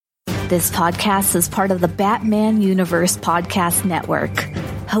This podcast is part of the Batman Universe Podcast Network,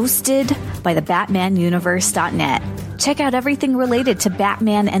 hosted by the BatmanUniverse.net. Check out everything related to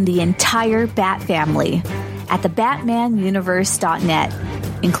Batman and the entire Bat family at the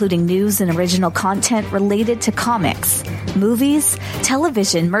BatmanUniverse.net, including news and original content related to comics, movies,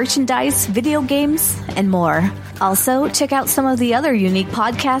 television, merchandise, video games, and more. Also, check out some of the other unique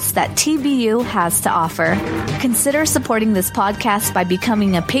podcasts that TBU has to offer. Consider supporting this podcast by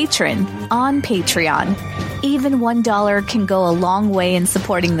becoming a patron on Patreon. Even $1 can go a long way in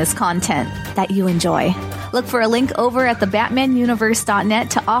supporting this content that you enjoy. Look for a link over at the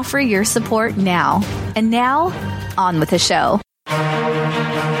BatmanUniverse.net to offer your support now. And now, on with the show. Hi,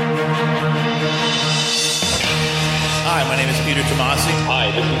 my name is Peter Tomasi.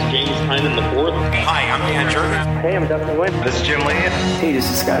 Hi, this is James Tynan IV. Hi, I'm Dan Jurgens. Hey, I'm Dustin Wynn. This is Jim Lee. Hey, this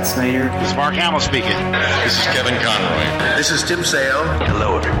is Scott Snyder. This is Mark Hamill speaking. This is Kevin Conroy. This is Tim Sale.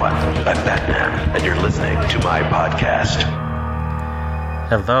 Hello, everyone. I'm Batman, and you're listening to my podcast.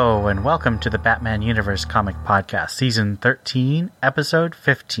 Hello, and welcome to the Batman Universe Comic Podcast, Season 13, Episode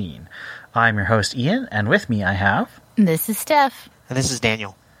 15. I'm your host, Ian, and with me I have... This is Steph. And this is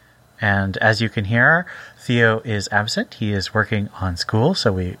Daniel. And as you can hear, Theo is absent. He is working on school,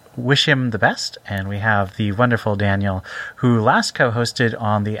 so we wish him the best. And we have the wonderful Daniel, who last co-hosted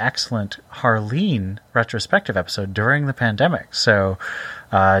on the excellent Harleen retrospective episode during the pandemic. So,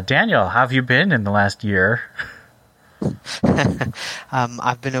 Daniel, how have you been in the last year?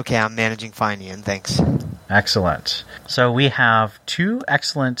 I've been okay. I'm managing fine, Ian. Thanks. Excellent. So we have two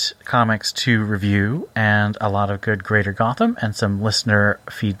excellent comics to review and a lot of good Greater Gotham and some listener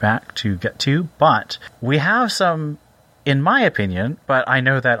feedback to get to. But we have some, in my opinion, but I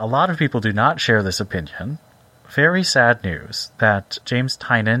know that a lot of people do not share this opinion, very sad news that James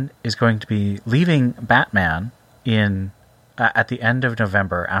Tynan is going to be leaving Batman at the end of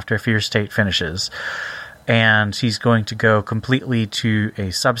November after Fear State finishes. And he's going to go completely to a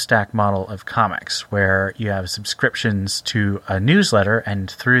Substack model of comics where you have subscriptions to a newsletter, and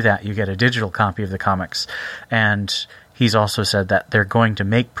through that you get a digital copy of the comics. And he's also said that they're going to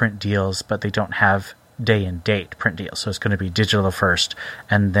make print deals, but they don't have day and date print deals. So it's going to be digital first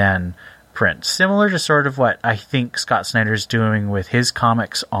and then print. Similar to sort of what I think Scott Snyder's doing with his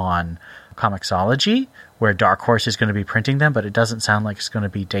comics on Comixology, where Dark Horse is going to be printing them, but it doesn't sound like it's going to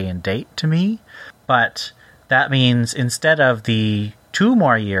be day and date to me. But that means instead of the 2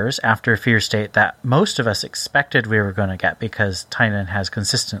 more years after Fear State that most of us expected we were going to get because Tynan has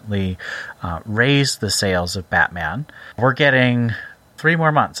consistently raised the sales of Batman, we're getting 3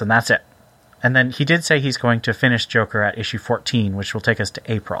 more months, and that's it. And then he did say he's going to finish Joker at issue 14, which will take us to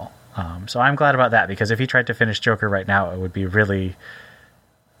April. So I'm glad about that, because if he tried to finish Joker right now, it would be really...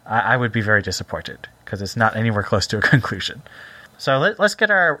 I would be very disappointed, because it's not anywhere close to a conclusion. So let's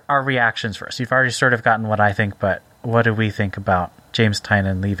get our reactions first. You've already sort of gotten what I think, but what do we think about James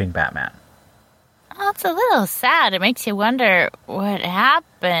Tynan leaving Batman? Well, it's a little sad. It makes you wonder what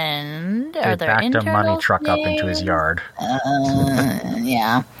happened. They backed a money truck up into his yard.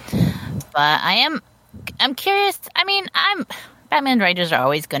 Yeah. But I'm curious. I mean, Batman writers are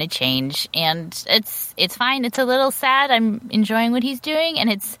always going to change, and it's fine. It's a little sad. I'm enjoying what he's doing, and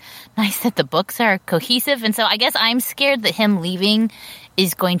it's nice that the books are cohesive. And so I guess I'm scared that him leaving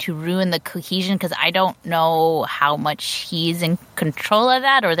is going to ruin the cohesion, because I don't know how much he's in control of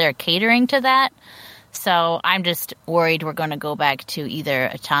that or they're catering to that. So I'm just worried we're going to go back to either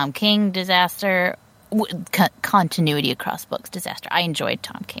a Tom King disaster, continuity across books disaster. I enjoyed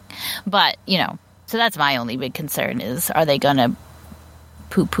Tom King, but so that's my only big concern is, are they going to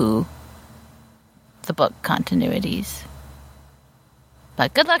poo-poo the book continuities?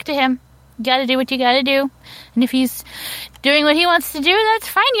 But good luck to him. You got to do what you got to do. And if he's doing what he wants to do, that's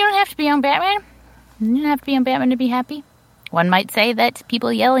fine. You don't have to be on Batman. You don't have to be on Batman to be happy. One might say that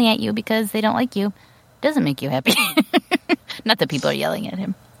people yelling at you because they don't like you doesn't make you happy. Not that people are yelling at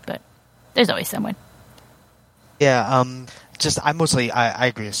him, but there's always someone. Yeah, I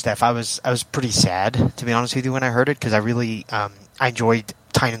agree with Steph. I was pretty sad, to be honest with you, when I heard it, because I really I enjoyed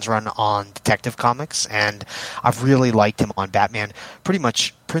Tynan's run on Detective Comics, and I've really liked him on Batman. Pretty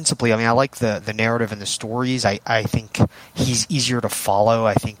much, principally, I mean, I like the narrative and the stories. I think he's easier to follow.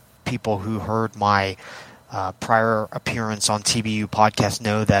 I think people who heard my prior appearance on TBU podcast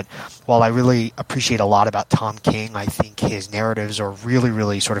know that while I really appreciate a lot about Tom King, I think his narratives are really,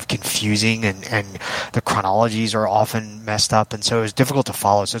 really sort of confusing, and the chronologies are often messed up, and so it was difficult to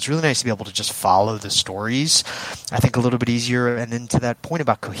follow. So it's really nice to be able to just follow the stories, I think, a little bit easier. And then to that point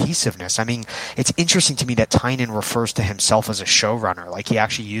about cohesiveness, I mean, it's interesting to me that Tynion refers to himself as a showrunner. Like, he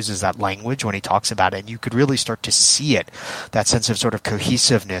actually uses that language when he talks about it, and you could really start to see it, that sense of sort of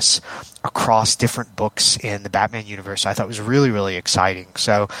cohesiveness across different books in the Batman universe. I thought was really, really exciting.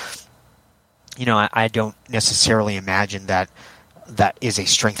 So, you know, I don't necessarily imagine that is a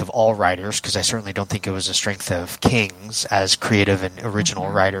strength of all writers, because I certainly don't think it was a strength of King's, as creative and original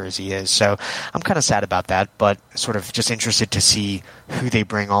writer as he is. So I'm kind of sad about that, but sort of just interested to see who they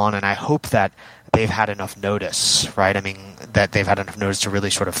bring on, and I hope that they've had enough notice, right? I mean, that they've had enough notice to really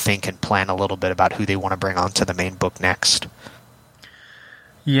sort of think and plan a little bit about who they want to bring onto the main book next.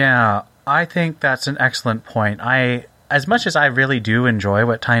 Yeah, I think that's an excellent point. As much as I really do enjoy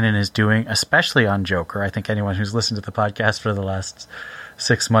what Tynion is doing, especially on Joker, I think anyone who's listened to the podcast for the last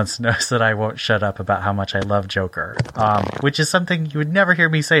 6 months knows that I won't shut up about how much I love Joker, which is something you would never hear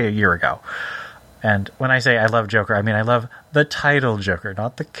me say a year ago. And when I say I love Joker, I mean I love the title Joker,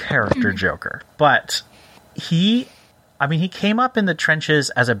 not the character Joker. But he came up in the trenches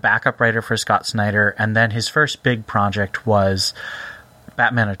as a backup writer for Scott Snyder, and then his first big project was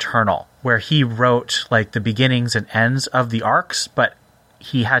Batman Eternal, where he wrote like the beginnings and ends of the arcs, but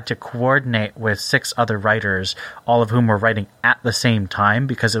he had to coordinate with 6 other writers, all of whom were writing at the same time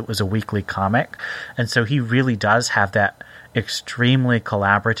because it was a weekly comic. And so he really does have that extremely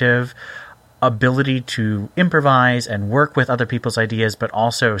collaborative ability to improvise and work with other people's ideas, but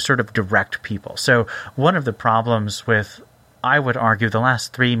also sort of direct people. So one of the problems with, I would argue, the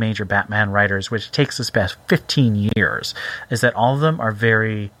last 3 major Batman writers, which takes us past 15 years, is that all of them are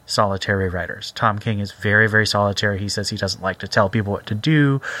very solitary writers. Tom King is very, very solitary. He says he doesn't like to tell people what to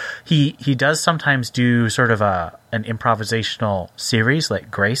do. He does sometimes do sort of an improvisational series like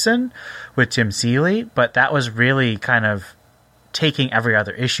Grayson with Tim Seeley, but that was really kind of taking every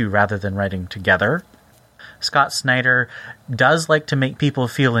other issue rather than writing together. Scott Snyder does like to make people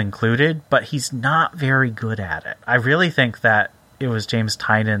feel included, but he's not very good at it. I really think that it was James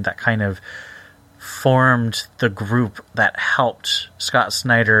Tynion that kind of formed the group that helped Scott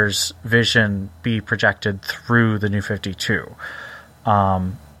Snyder's vision be projected through the New 52.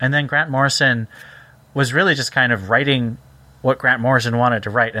 And then Grant Morrison was really just kind of writing what Grant Morrison wanted to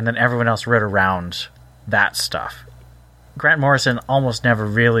write, and then everyone else wrote around that stuff. Grant Morrison almost never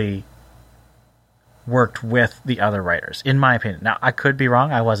really worked with the other writers, in my opinion. Now, I could be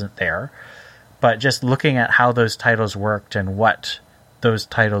wrong. I wasn't there. But just looking at how those titles worked and what those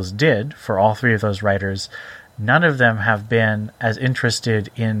titles did for all 3 of those writers, none of them have been as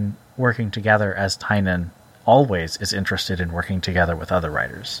interested in working together as Tynion always is interested in working together with other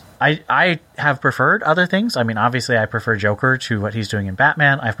writers. I have preferred other things. I mean, obviously, I prefer Joker to what he's doing in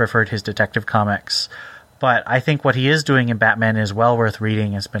Batman. I've preferred his detective comics. But I think what he is doing in Batman is well worth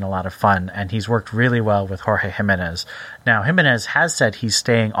reading. It's been a lot of fun, and he's worked really well with Jorge Jimenez. Now, Jimenez has said he's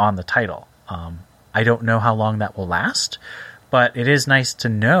staying on the title. I don't know how long that will last, but it is nice to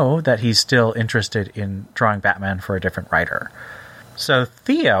know that he's still interested in drawing Batman for a different writer. So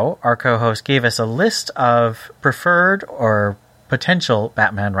Theo, our co-host, gave us a list of preferred or potential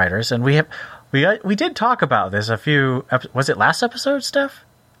Batman writers, and we did talk about this a few... Was it last episode, Steph?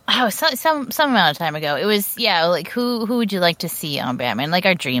 Oh, some amount of time ago. It was, yeah, like, who would you like to see on Batman? Like,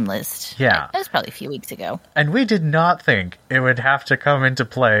 our dream list. Yeah. That was probably a few weeks ago. And we did not think it would have to come into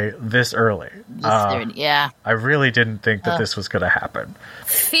play this early. Yeah. I really didn't think that this was going to happen.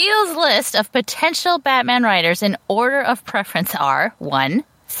 Theo's list of potential Batman writers in order of preference are 1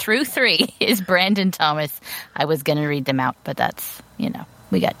 through 3 is Brandon Thomas. I was going to read them out, but that's,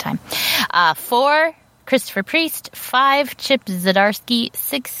 we got time. 4... Christopher Priest, 5, Chip Zdarsky,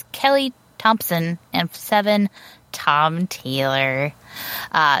 6, Kelly Thompson, and 7, Tom Taylor.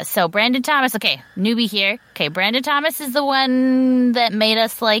 So Brandon Thomas, okay, newbie here. Okay, Brandon Thomas is the one that made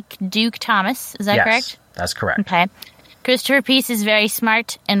us like Duke Thomas. Is that correct? Yes, that's correct. Okay. Christopher Priest is very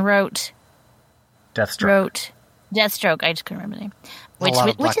smart and wrote Deathstroke. I just couldn't remember the name.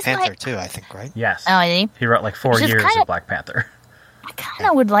 Which Black Panther too, I think, right? Yes. Oh, did he? He wrote like 4 years of Black Panther. I kind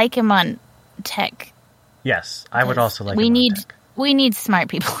of would like him on tech. Yes, I would also like we need smart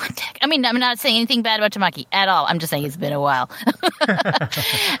people on tech. I mean, I'm not saying anything bad about Tamaki at all. I'm just saying it's been a while.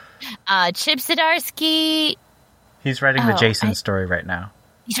 Chip Zdarsky. He's writing the Jason story right now.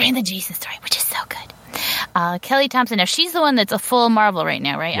 He's writing the Jason story, which is so good. Kelly Thompson. Now, she's the one that's a full Marvel right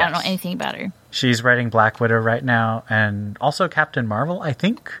now, right? Yes. I don't know anything about her. She's writing Black Widow right now, and also Captain Marvel, I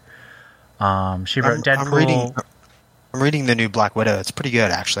think. She wrote Deadpool. I'm reading the new Black Widow. It's pretty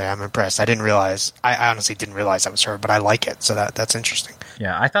good, actually. I'm impressed. I honestly didn't realize that was her, but I like it, so that's interesting.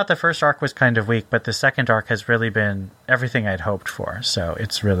 Yeah, I thought the first arc was kind of weak, but the second arc has really been everything I'd hoped for. So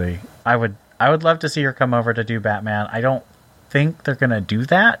it's really, I would love to see her come over to do Batman. I don't think they're going to do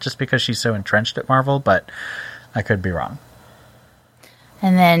that just because she's so entrenched at Marvel, but I could be wrong.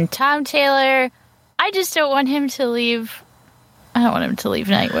 And then Tom Taylor, I just don't want him to leave. I don't want him to leave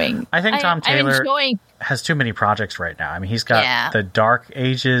Nightwing. I think Tom Taylor I'm has too many projects right now. I mean, he's got the Dark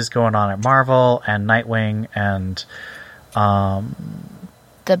Ages going on at Marvel and Nightwing and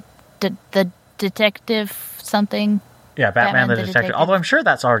the detective something. Yeah, Batman the Detective. Although I'm sure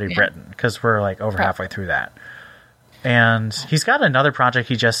that's already written because we're like over halfway through that. And he's got another project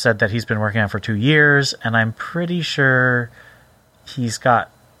he just said that he's been working on for 2 years, and I'm pretty sure he's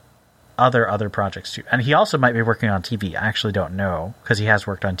got other projects too. And he also might be working on TV. I actually don't know because he has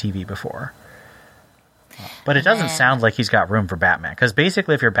worked on TV before. But it doesn't sound like he's got room for Batman. Because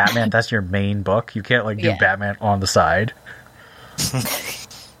basically, if you're Batman, that's your main book. You can't do Batman on the side.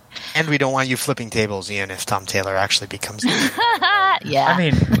 And we don't want you flipping tables, Ian, if Tom Taylor actually becomes... Yeah. I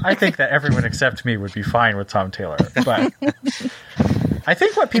mean, I think that everyone except me would be fine with Tom Taylor. But I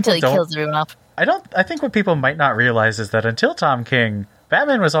think what people kills everyone off. I think what people might not realize is that until Tom King,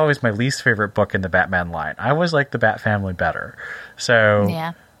 Batman was always my least favorite book in the Batman line. I always liked the Bat Family better.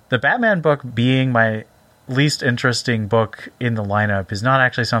 So the Batman book being my least interesting book in the lineup is not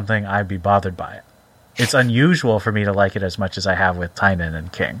actually something I'd be bothered by. It's unusual for me to like it as much as I have with Tynion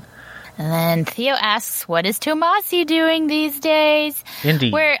and King. And then Theo asks, what is Tomasi doing these days?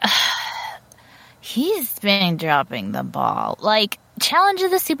 Indeed. Where he's been dropping the ball. Like, Challenge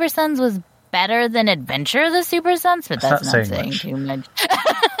of the Super Sons was better than Adventure of the Super Sons, but that's not saying too much.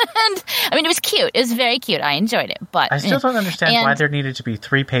 And, I mean, it was cute. It was very cute. I enjoyed it. But I still don't understand why there needed to be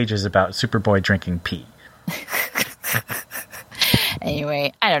 3 pages about Superboy drinking pee.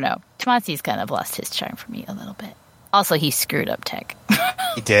 Anyway, I don't know. Tomasi's kind of lost his charm for me a little bit. Also, he screwed up Tech.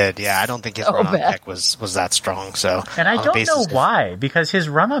 He did, yeah. I don't think his run on Tech was that strong. So, and I don't know why, because his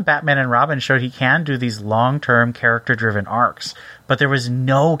run on Batman and Robin showed he can do these long-term character-driven arcs, but there was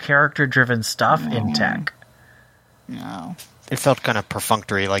no character-driven stuff in Tech. No. It felt kind of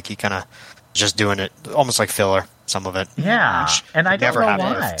perfunctory, like he kind of just doing it, almost like filler, some of it. Yeah, and I don't know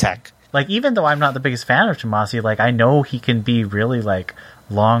why. With Tech. Like, even though I'm not the biggest fan of Tomasi, like, I know he can be really, like,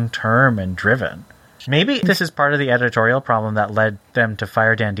 long-term and driven. Maybe this is part of the editorial problem that led them to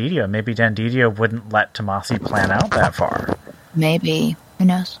fire Dan Didio. Maybe Dan Didio wouldn't let Tomasi plan out that far. Maybe. Who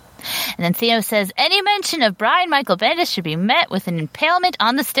knows? And then Theo says, any mention of Brian Michael Bendis should be met with an impalement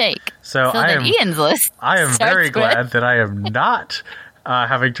on the stake. So Ian's list I am very glad that I am not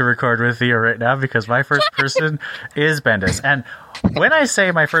having to record with Theo right now because my first person is Bendis. And when I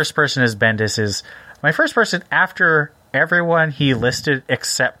say my first person is Bendis, is my first person after everyone he listed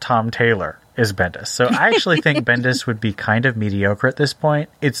except Tom Taylor is Bendis. So I actually think Bendis would be kind of mediocre at this point.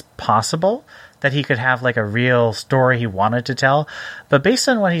 It's possible that he could have like a real story he wanted to tell, but based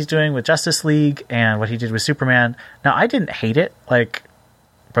on what he's doing with Justice League and what he did with Superman, now I didn't hate it like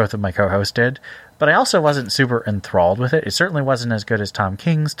both of my co-hosts did, but I also wasn't super enthralled with it. It certainly wasn't as good as Tom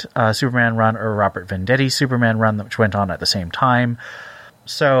King's Superman run or Robert Venditti's Superman run, which went on at the same time.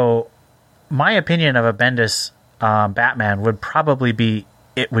 So my opinion of a Bendis Batman would probably be,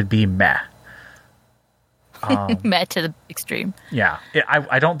 it would be meh. Meh to the extreme. Yeah.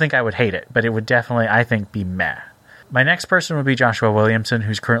 I don't think I would hate it, but it would definitely, I think, be meh. My next person would be Joshua Williamson,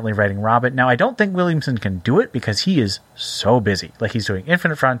 who's currently writing Robin. Now, I don't think Williamson can do it because he is so busy. Like, he's doing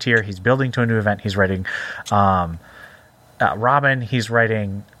Infinite Frontier, he's building to a new event, he's writing Robin, he's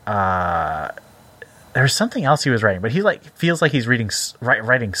writing... there's something else he was writing, but he feels like he's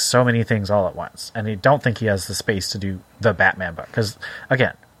writing so many things all at once, and I don't think he has the space to do the Batman book. Because,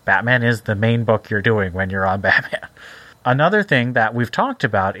 again, Batman is the main book you're doing when you're on Batman. Another thing that we've talked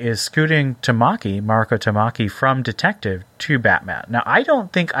about is scooting Marco Tamaki, from Detective to Batman. Now, I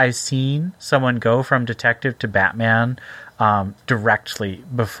don't think I've seen someone go from Detective to Batman directly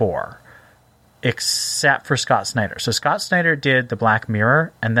before, except for Scott Snyder. So Scott Snyder did The Black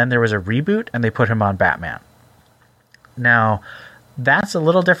Mirror, and then there was a reboot, and they put him on Batman. Now, that's a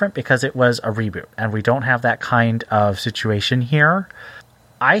little different because it was a reboot, and we don't have that kind of situation here.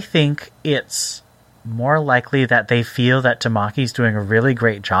 I think it's more likely that they feel that Tamaki's doing a really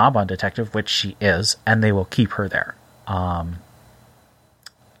great job on Detective, which she is, and they will keep her there.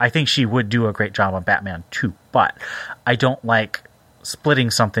 I think she would do a great job on Batman too, but I don't like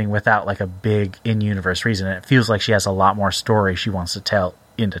splitting something without like a big in-universe reason. And it feels like she has a lot more story she wants to tell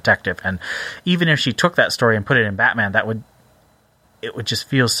in Detective. And even if she took that story and put it in Batman, that would it would just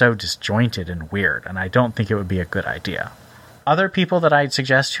feel so disjointed and weird, and I don't think it would be a good idea. Other people that I'd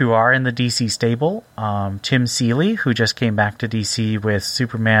suggest who are in the DC stable, Tim Seeley, who just came back to DC with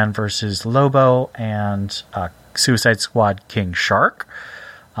Superman vs. Lobo and Suicide Squad King Shark.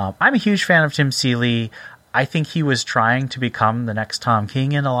 I'm a huge fan of Tim Seeley. I think he was trying to become the next Tom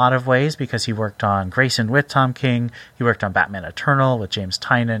King in a lot of ways because he worked on Grayson with Tom King. He worked on Batman Eternal with James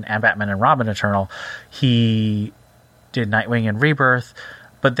Tynion and Batman and Robin Eternal. He did Nightwing and Rebirth,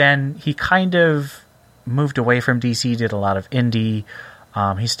 but then he kind of moved away from DC, did a lot of indie.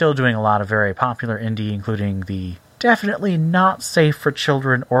 He's still doing a lot of very popular indie, including the definitely not safe for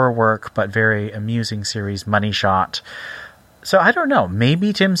children or work, but very amusing series Money Shot. So I don't know.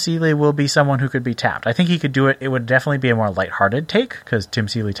 Maybe Tim Seeley will be someone who could be tapped. I think he could do it. It would definitely be a more lighthearted take, because Tim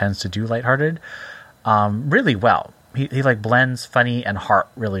Seeley tends to do lighthearted really well. He like blends funny and heart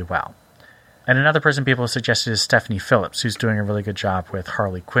really well. And another person people suggested is Stephanie Phillips, who's doing a really good job with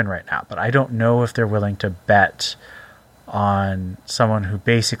Harley Quinn right now. But I don't know if they're willing to bet on someone who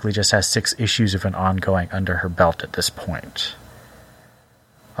basically just has 6 issues of an ongoing under her belt at this point.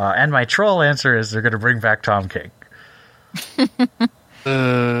 And my troll answer is they're going to bring back Tom King.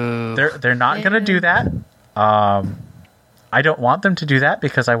 They're not going to do that. I don't want them to do that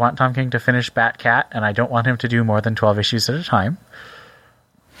because I want Tom King to finish Batcat, and I don't want him to do more than 12 issues at a time.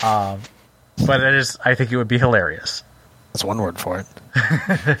 But I think it would be hilarious. That's one word for it.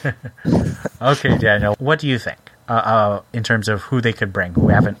 Okay, Daniel, what do you think in terms of who they could bring, who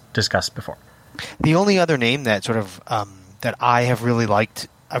we haven't discussed before? The only other name that sort of that I have really liked,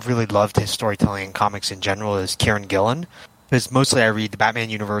 I've really loved his storytelling in comics in general, is Kieran Gillen. Because mostly I read the Batman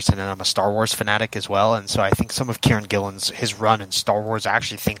universe, and then I'm a Star Wars fanatic as well. And so I think some of Kieran Gillen's his run in Star Wars, I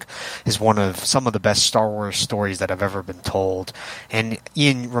actually think is one of some of the best Star Wars stories that have ever been told. And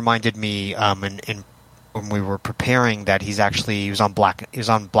Ian reminded me when we were preparing that he was on black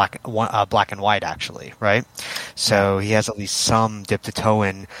and white actually, right? So he has at least some dip to toe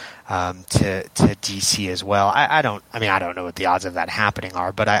in to DC as well. I don't know what the odds of that happening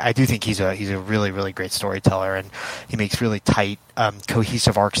are, but I do think he's a really, really great storyteller, and he makes really tight,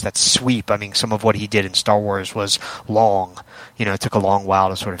 cohesive arcs that sweep. I mean, some of what he did in Star Wars was long. You know, it took a long while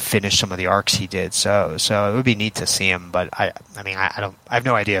to sort of finish some of the arcs he did. So it would be neat to see him, but I have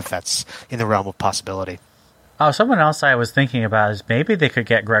no idea if that's in the realm of possibility. Oh, someone else I was thinking about is maybe they could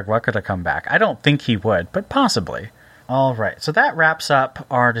get Greg Rucka to come back. I don't think he would, but possibly. All right, so that wraps up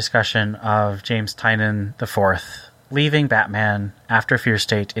our discussion of James Tynion IV leaving Batman after Fear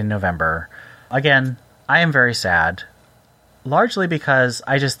State in November. Again, I am very sad, largely because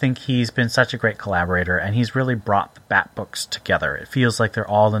I just think he's been such a great collaborator, and he's really brought the Bat books together. It feels like they're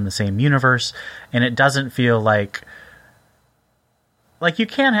all in the same universe, and it doesn't feel like you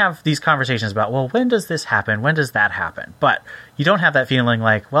can't have these conversations about, well, when does this happen? When does that happen? But you don't have that feeling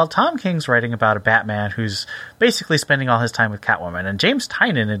like, well, Tom King's writing about a Batman who's basically spending all his time with Catwoman, and James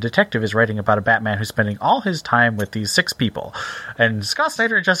Tynion, a detective, is writing about a Batman who's spending all his time with these 6 people. And Scott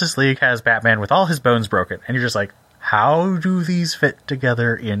Snyder in Justice League has Batman with all his bones broken. And you're just like, how do these fit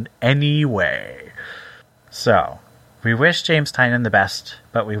together in any way? So, we wish James Tynion the best,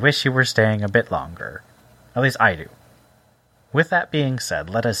 but we wish he were staying a bit longer. At least I do. With that being said,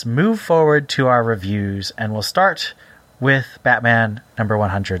 let us move forward to our reviews, and we'll start with Batman number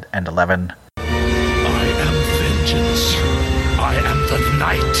 111. I am vengeance. I am the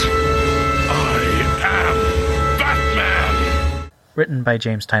night. I am Batman. Written by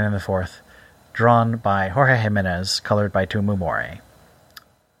James Tynion IV, drawn by Jorge Jimenez, colored by Tumu Mori.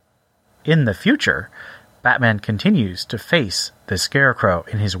 In the future, Batman continues to face the Scarecrow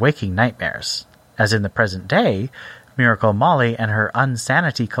in his waking nightmares. As in the present day, Miracle Molly and her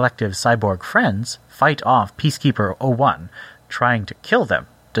Unsanity Collective cyborg friends fight off Peacekeeper 01, trying to kill them,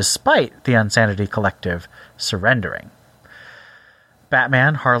 despite the Unsanity Collective surrendering.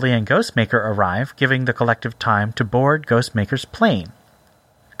 Batman, Harley, and Ghostmaker arrive, giving the Collective time to board Ghostmaker's plane.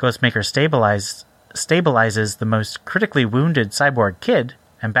 Ghostmaker stabilizes the most critically wounded cyborg Kid,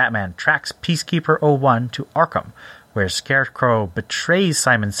 and Batman tracks Peacekeeper 01 to Arkham, where Scarecrow betrays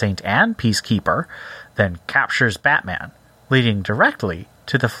Simon Saint and Peacekeeper, then captures Batman, leading directly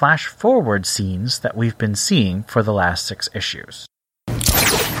to the flash-forward scenes that we've been seeing for the last 6 issues.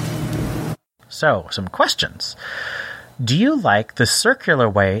 So, some questions. Do you like the circular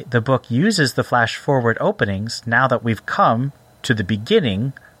way the book uses the flash-forward openings now that we've come to the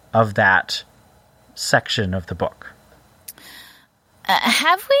beginning of that section of the book?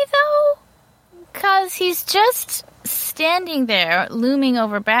 Have we, though? Because he's just standing there, looming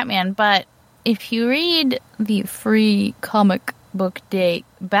over Batman, but if you read the free comic book day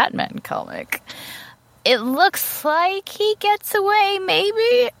Batman comic, it looks like he gets away,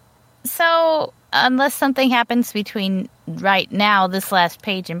 maybe. So, unless something happens between right now, this last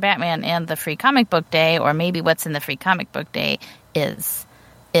page in Batman, and the Free Comic Book Day, or maybe what's in the Free Comic Book Day is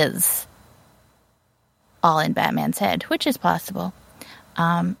all in Batman's head, which is possible.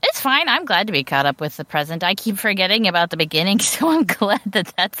 It's fine. I'm glad to be caught up with the present. I keep forgetting about the beginning, so I'm glad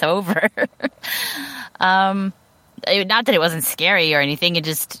that that's over. Not that it wasn't scary or anything. It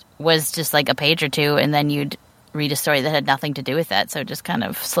just was just like a page or two, and then you'd read a story that had nothing to do with that, so it just kind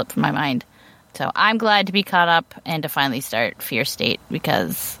of slipped from my mind. So I'm glad to be caught up and to finally start Fear State,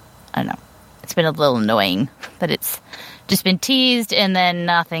 because, I don't know, it's been a little annoying that it's just been teased and then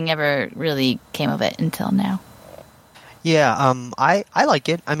nothing ever really came of it until now. Yeah, I like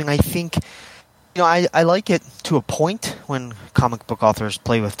it. I mean, I think, I like it to a point when comic book authors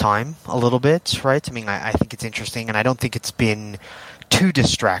play with time a little bit, right? I mean, I think it's interesting, and I don't think it's been too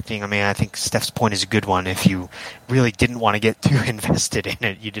distracting. I mean, I think Steph's point is a good one. If you really didn't want to get too invested in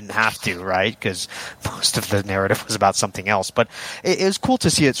it, you didn't have to, right? Because most of the narrative was about something else. But it was cool to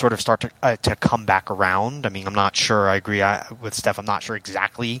see it sort of start to come back around. I mean, I'm not sure. I agree with Steph. I'm not sure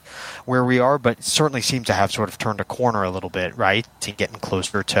exactly where we are, but it certainly seems to have sort of turned a corner a little bit, right? To getting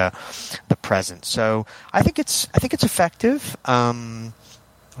closer to the present. So I think it's effective.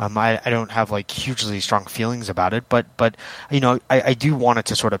 I don't have like hugely strong feelings about it, but I do want it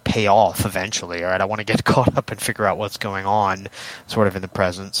to sort of pay off eventually, right? I want to get caught up and figure out what's going on sort of in the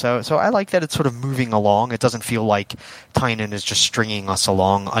present. So I like that it's sort of moving along. It doesn't feel like Tynion is just stringing us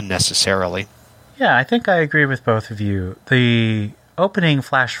along unnecessarily. Yeah, I think I agree with both of you. The opening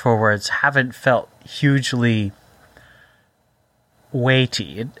flash forwards haven't felt hugely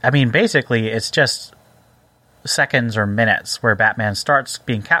weighty. I mean, basically, it's just seconds or minutes where Batman starts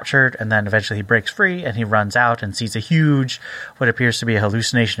being captured, and then eventually he breaks free and he runs out and sees a huge, what appears to be a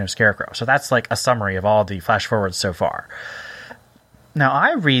hallucination of Scarecrow. So that's like a summary of all the flash forwards so far. Now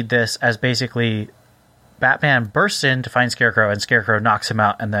I read this as basically Batman bursts in to find Scarecrow, and Scarecrow knocks him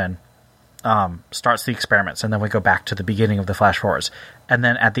out and then starts the experiments, and then we go back to the beginning of the flash forwards. And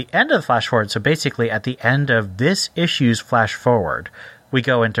then at the end of the flash forward, so basically at the end of this issue's flash forward, we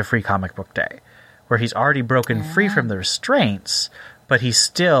go into Free Comic Book Day, where he's already broken free from the restraints, but he's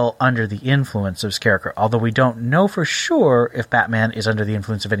still under the influence of Scarecrow. Although we don't know for sure if Batman is under the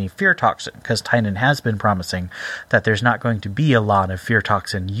influence of any fear toxin, because Tynion has been promising that there's not going to be a lot of fear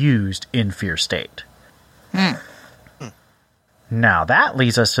toxin used in Fear State. Now, that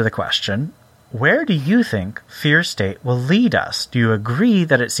leads us to the question, where do you think Fear State will lead us? Do you agree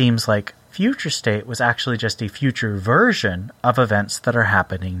that it seems like Future State was actually just a future version of events that are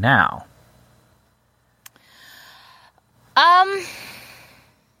happening now?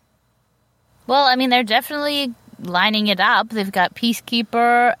 Well, I mean, they're definitely lining it up. They've got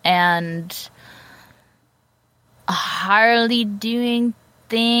Peacekeeper and Harley doing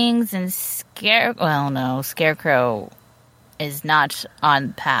things, and Scarecrow is not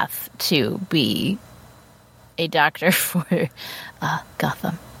on path to be a doctor for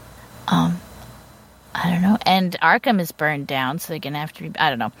Gotham. I don't know. And Arkham is burned down, so they're going to have to... I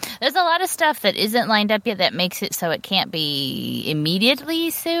don't know. There's a lot of stuff that isn't lined up yet that makes it so it can't be immediately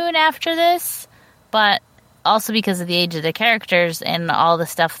soon after this. But also because of the age of the characters and all the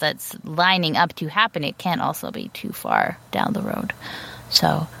stuff that's lining up to happen, it can't also be too far down the road.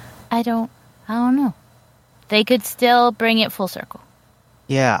 So, I don't know. They could still bring it full circle.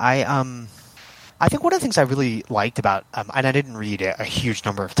 Yeah, I think one of the things I really liked about, and I didn't read a huge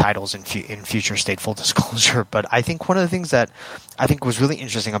number of titles in Future State, full disclosure, but I think one of the things that I think was really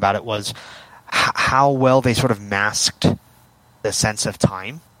interesting about it was how well they sort of masked the sense of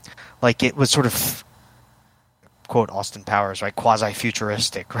time. Like, it was sort of, quote Austin Powers, right,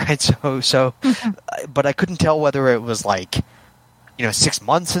 quasi-futuristic, right? So, but I couldn't tell whether it was like, 6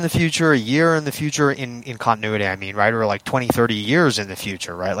 months in the future, a year in the future in continuity, I mean, right? Or like 20, 30 years in the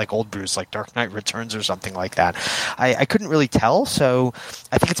future, right? Like old Bruce, like Dark Knight Returns or something like that. I couldn't really tell, so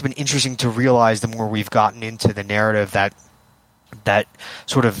I think it's been interesting to realize the more we've gotten into the narrative that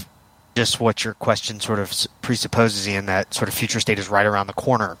sort of just what your question sort of presupposes, in that sort of Future State is right around the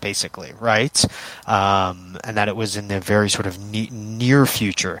corner, basically, right? And that it was in the very sort of near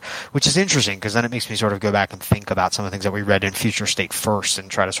future, which is interesting because then it makes me sort of go back and think about some of the things that we read in Future State first and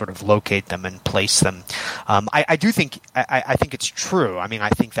try to sort of locate them and place them. I do think, I think it's true. I mean, I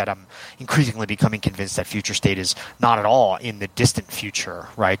think that I'm increasingly becoming convinced that Future State is not at all in the distant future,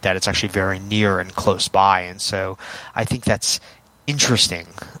 right? That it's actually very near and close by. And so I think that's interesting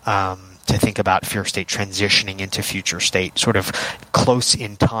to think about Fear State transitioning into Future State, sort of close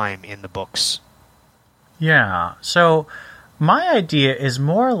in time in the books. Yeah, so my idea is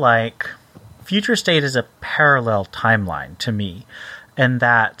more like Future State is a parallel timeline to me, and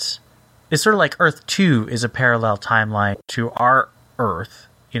that it's sort of like Earth 2 is a parallel timeline to our Earth,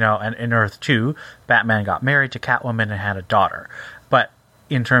 and in Earth 2, Batman got married to Catwoman and had a daughter. But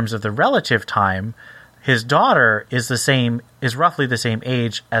in terms of the relative time, his daughter is roughly the same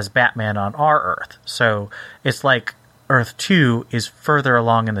age as Batman on our Earth. So it's like Earth 2 is further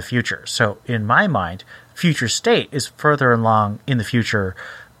along in the future. So in my mind, Future State is further along in the future,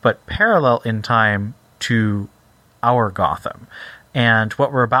 but parallel in time to our Gotham. And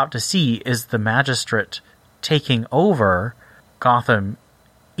what we're about to see is the Magistrate taking over Gotham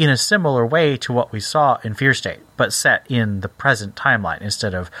in a similar way to what we saw in Fear State, but set in the present timeline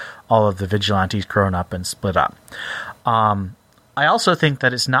instead of all of the vigilantes grown up and split up. I also think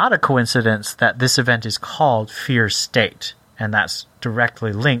that it's not a coincidence that this event is called Fear State, and that's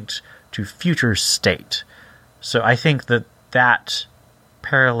directly linked to Future State. So I think that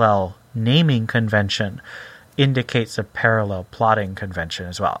parallel naming convention indicates a parallel plotting convention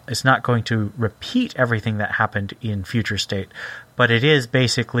as well. It's not going to repeat everything that happened in Future State, but it is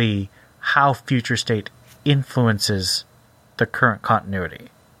basically how Future State influences the current continuity.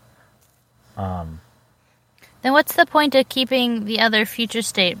 Then what's the point of keeping the other Future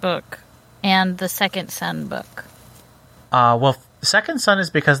State book and the Second Son book? Well, Second Son is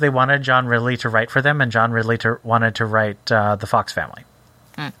because they wanted John Ridley to write for them, and John Ridley wanted to write the Fox Family.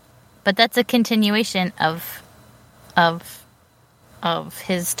 But that's a continuation of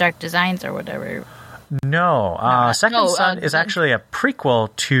his Dark Designs or whatever. No, Second Son is actually a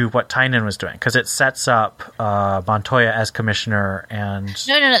prequel to what Tynion was doing, because it sets up Montoya as commissioner and...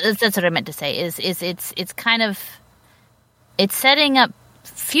 No, that's what I meant to say, is it's kind of... It's setting up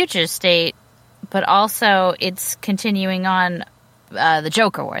Future State, but also it's continuing on the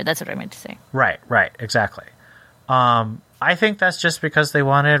Joker War. That's what I meant to say. Right, exactly. I think that's just because they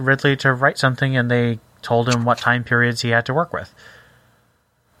wanted Ridley to write something and they told him what time periods he had to work with.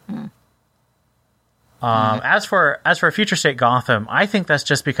 As for Future State Gotham, I think that's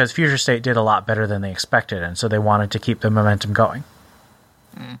just because Future State did a lot better than they expected, and so they wanted to keep the momentum going.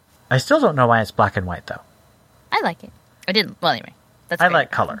 I still don't know why it's black and white, though. I like it. I didn't. Well, anyway, I like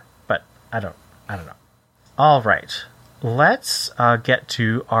color, but I don't know. All right, let's get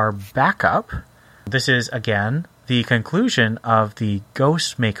to our backup. This is again the conclusion of the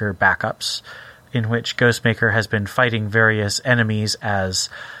Ghostmaker backups, in which Ghostmaker has been fighting various enemies as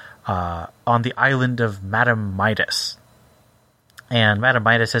on the island of Madame Midas. And Madame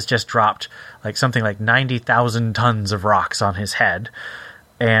Midas has just dropped something like 90,000 tons of rocks on his head.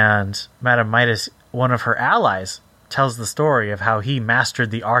 And Madame Midas, one of her allies, tells the story of how he mastered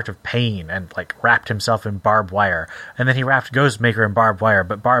the art of pain and wrapped himself in barbed wire. And then he wrapped Ghostmaker in barbed wire,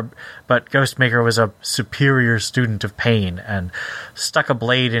 but Ghostmaker was a superior student of pain and stuck a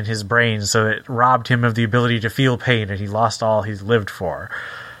blade in his brain, so it robbed him of the ability to feel pain, and he lost all he's lived for.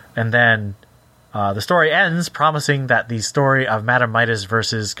 And then the story ends promising that the story of Madame Midas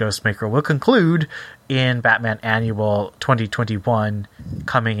versus Ghostmaker will conclude in Batman Annual 2021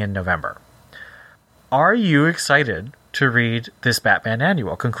 coming in November. Are you excited to read this Batman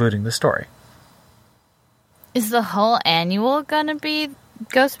Annual concluding the story? Is the whole annual gonna be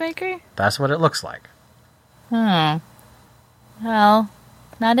Ghostmaker? That's what it looks like. Well,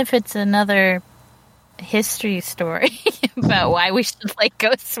 not if it's another history story about why we should like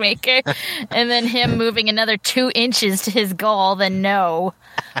Ghostmaker, and then him moving another 2 inches to his goal, then no.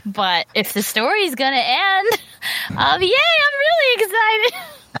 But if the story's gonna end, yay, I'm really excited.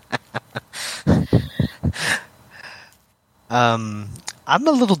 I'm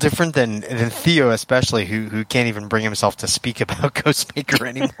a little different than Theo, especially who can't even bring himself to speak about Ghostmaker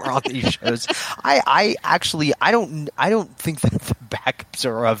anymore on these shows. I don't think that the backups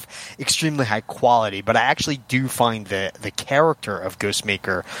are of extremely high quality, but I actually do find the character of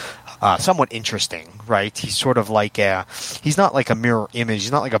Ghostmaker somewhat interesting, right? He's sort of he's not like a mirror image,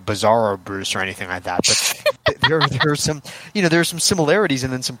 he's not like a Bizarro Bruce or anything like that, but there's some similarities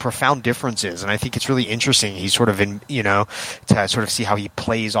and then some profound differences, and I think it's really interesting. He's sort of to sort of see how he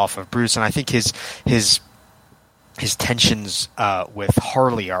plays off of Bruce, and I think his tensions with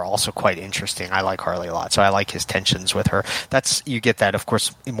Harley are also quite interesting. I like Harley a lot, so I like his tensions with her. You get that, of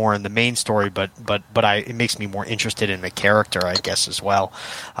course, more in the main story, but it makes me more interested in the character, I guess, as well.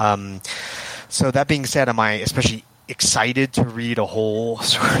 So that being said, am I especially excited to read a whole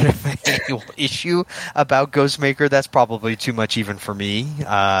sort of annual issue about Ghostmaker? That's probably too much even for me,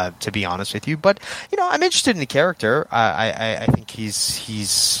 to be honest with you. But I'm interested in the character. I think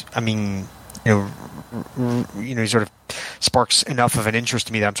he's. I mean, he sort of sparks enough of an interest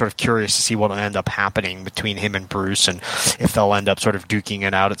to me that I'm sort of curious to see what will end up happening between him and Bruce, and if they'll end up sort of duking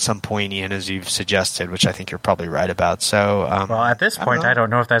it out at some point, Ian, as you've suggested, which I think you're probably right about. So, well, at this point, I don't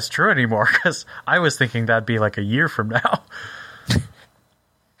know if that's true anymore, because I was thinking that'd be like a year from now.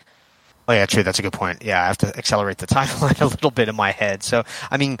 Oh, yeah, true. That's a good point. Yeah, I have to accelerate the timeline a little bit in my head. So,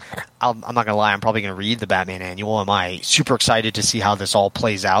 I mean, I'm not going to lie. I'm probably going to read the Batman Annual. Am I super excited to see how this all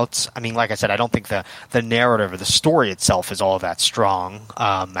plays out? I mean, like I said, I don't think the narrative or the story itself is all that strong.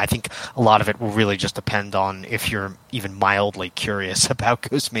 I think a lot of it will really just depend on if you're even mildly curious about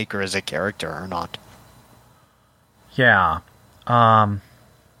Ghostmaker as a character or not. Yeah.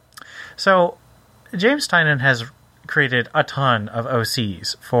 So, James Tynion has created a ton of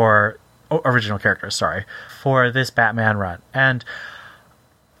OCs for original characters, for this Batman run. And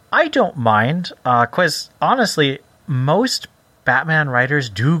I don't mind, because honestly, most Batman writers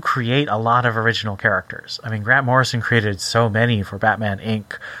do create a lot of original characters. I mean, Grant Morrison created so many for Batman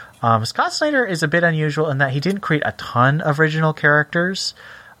Inc. Scott Snyder is a bit unusual in that he didn't create a ton of original characters,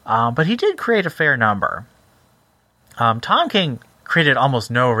 but he did create a fair number. Tom King created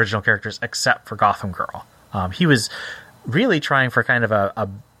almost no original characters except for Gotham Girl. He was really trying for kind of a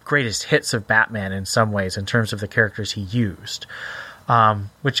greatest hits of Batman in some ways in terms of the characters he used,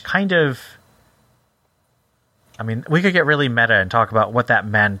 which kind of, I mean, we could get really meta and talk about what that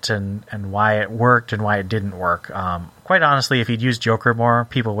meant and why it worked and why it didn't work. Quite honestly, if he'd used Joker more,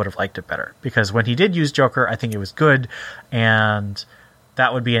 people would have liked it better, because when he did use Joker, I think it was good, and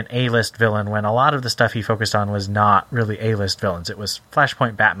that would be an A-list villain when a lot of the stuff he focused on was not really A-list villains. It was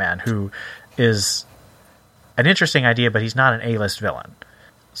Flashpoint Batman, who is an interesting idea, but he's not an A-list villain.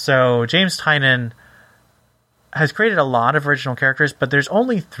 So James Tynion has created a lot of original characters, but there's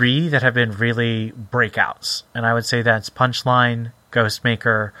only 3 that have been really breakouts. And I would say that's Punchline,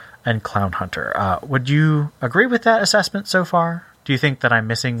 Ghostmaker, and Clown Hunter. Would you agree with that assessment so far? Do you think that I'm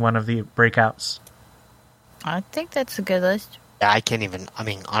missing one of the breakouts? I think that's a good list. Yeah, I can't even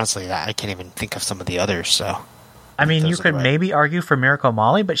think of some of the others, so... I mean, you could maybe argue for Miracle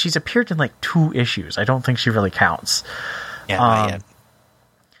Molly, but she's appeared in like 2 issues. I don't think she really counts. Yeah,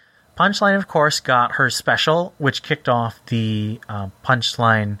 Punchline, of course, got her special, which kicked off the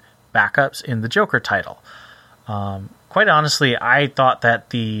Punchline backups in the Joker title. Quite honestly, I thought that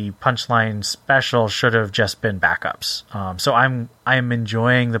the Punchline special should have just been backups. So I'm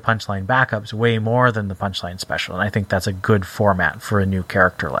enjoying the Punchline backups way more than the Punchline special, and I think that's a good format for a new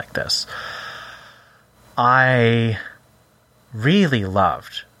character like this. I really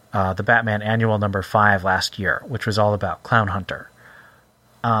loved the Batman Annual number 5 last year, which was all about Clown Hunter.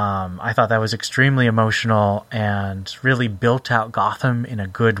 I thought that was extremely emotional and really built out Gotham in a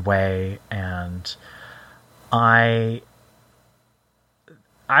good way, and I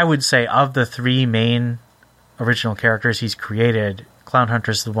would say of the 3 main original characters he's created, Clown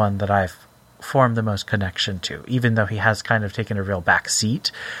Hunter's the one that I've formed the most connection to, even though he has kind of taken a real back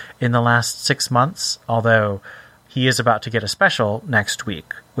seat in the last 6 months, although he is about to get a special next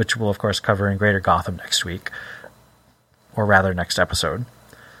week, which we'll of course cover in Greater Gotham next week, or rather next episode.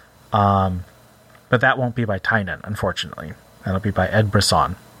 But that won't be by Tynion, unfortunately. That'll be by Ed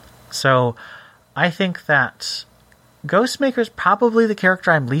Brisson. So I think that Ghostmaker's probably the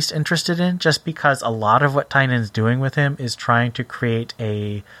character I'm least interested in, just because a lot of what Tynion's doing with him is trying to create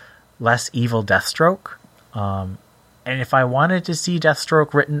a less evil Deathstroke. And if I wanted to see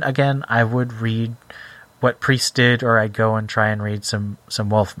Deathstroke written again, I would read what Priest did, or I'd go and try and read some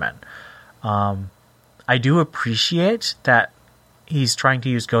Wolfmen. I do appreciate that he's trying to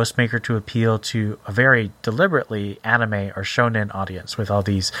use Ghostmaker to appeal to a very deliberately anime or shonen audience with all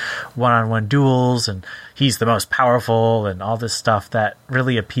these one-on-one duels, and he's the most powerful and all this stuff that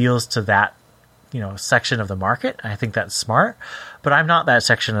really appeals to that, section of the market. I think that's smart, but I'm not that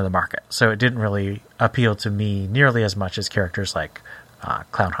section of the market, so it didn't really appeal to me nearly as much as characters like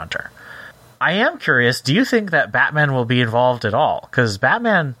Clown Hunter. I am curious, do you think that Batman will be involved at all? Because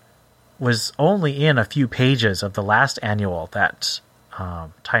Batman was only in a few pages of the last annual that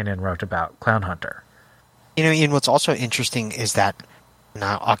Tynion wrote about Clown Hunter. Ian, what's also interesting is that,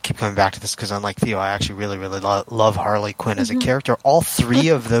 now I'll keep coming back to this because unlike Theo, I actually really, really love Harley Quinn as a character. All 3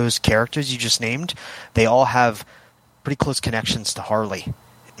 of those characters you just named, they all have pretty close connections to Harley in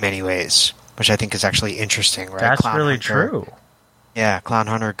many ways, which I think is actually interesting, right? That's Clown really Hunter, true. Yeah, Clown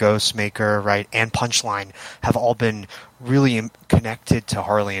Hunter, Ghostmaker, right, and Punchline have all been really connected to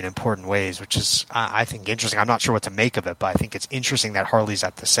Harley in important ways, which is, I think, interesting. I'm not sure what to make of it, but I think it's interesting that Harley's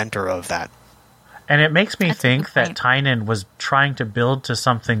at the center of that. And it makes me think that Tynion was trying to build to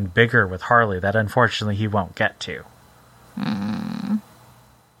something bigger with Harley that unfortunately he won't get to. Yeah,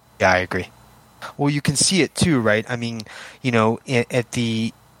 I agree. Well, you can see it too, right? I mean,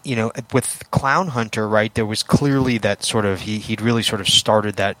 with Clown Hunter, right, there was clearly that sort of, he'd really sort of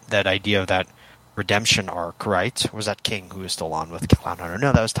started that idea of that redemption arc, right? Or was that King who was still on with Clown Hunter?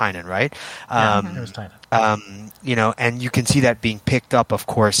 No, that was Tynan, right? It was Tynan. And you can see that being picked up, of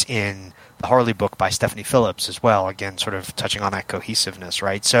course, in the Harley book by Stephanie Phillips as well, again, sort of touching on that cohesiveness,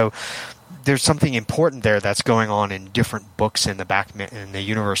 right? So there's something important there that's going on in different books in the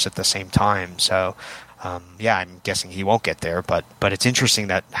universe at the same time. So, I'm guessing he won't get there, but it's interesting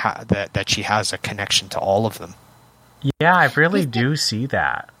that she has a connection to all of them. Yeah, I really do see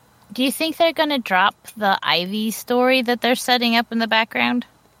that. Do you think they're going to drop the Ivy story that they're setting up in the background?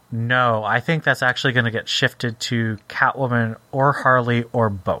 No, I think that's actually going to get shifted to Catwoman or Harley or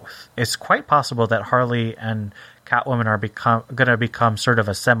both. It's quite possible that Harley and Catwoman are going to become sort of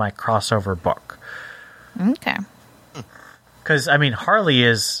a semi-crossover book. Okay. Because, I mean, Harley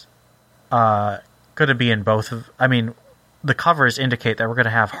is going to be in both of... I mean, the covers indicate that we're going to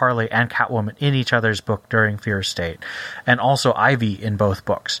have Harley and Catwoman in each other's book during Fear State, and also Ivy in both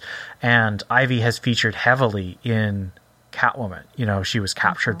books. And Ivy has featured heavily in Catwoman. She was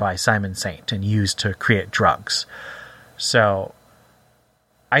captured by Simon Saint and used to create drugs. So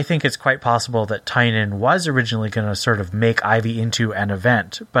I think it's quite possible that Tynan was originally going to sort of make Ivy into an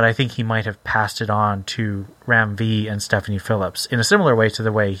event, but I think he might have passed it on to Ram V and Stephanie Phillips in a similar way to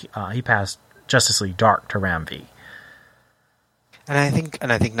the way he passed Justice League Dark to Ram V. And I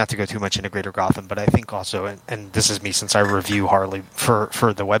think not to go too much into Greater Gotham, but I think also, and this is me since I review Harley for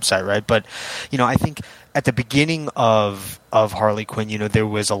the website, right? But I think at the beginning of Harley Quinn, there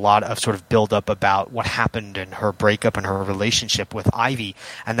was a lot of sort of build up about what happened in her breakup and her relationship with Ivy,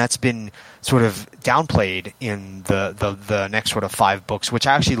 and that's been sort of downplayed in the next sort of 5 books, which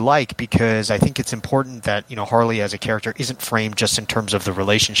I actually like, because I think it's important that Harley as a character isn't framed just in terms of the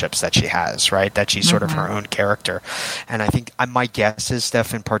relationships that she has, right? That she's sort of her own character, and I think my guess is,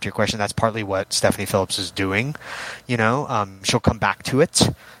 Steph, in part to your question, that's partly what Stephanie Phillips is doing. She'll come back to it.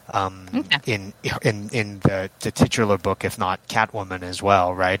 In the titular book, if not Catwoman as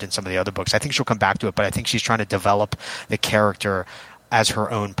well, right? And some of the other books, I think she'll come back to it, but I think she's trying to develop the character as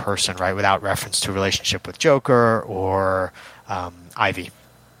her own person, right? Without reference to relationship with Joker or Ivy.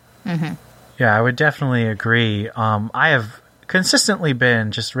 Mm-hmm. Yeah, I would definitely agree. I have consistently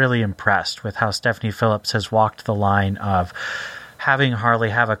been just really impressed with how Stephanie Phillips has walked the line of having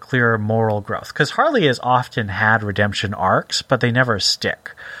Harley have a clear moral growth. Because Harley has often had redemption arcs, but they never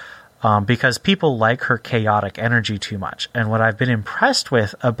stick. Because people like her chaotic energy too much. And what I've been impressed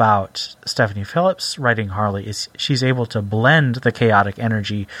with about Stephanie Phillips writing Harley is she's able to blend the chaotic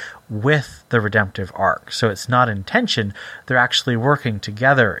energy with the redemptive arc. So it's not in tension, they're actually working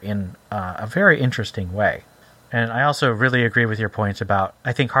together in a very interesting way. And I also really agree with your point about,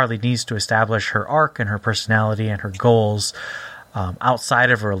 I think Harley needs to establish her arc and her personality and her goals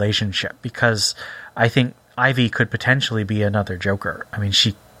outside of a relationship, because I think Ivy could potentially be another Joker. I mean,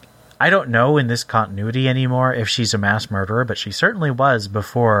 I don't know in this continuity anymore if she's a mass murderer, but she certainly was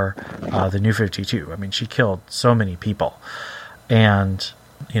before the New 52. I mean, she killed so many people. And,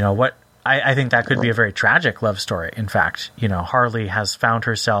 I think that could be a very tragic love story. In fact, Harley has found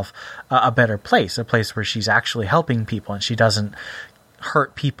herself a better place, a place where she's actually helping people and she doesn't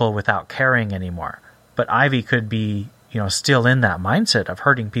hurt people without caring anymore. But Ivy could be, still in that mindset of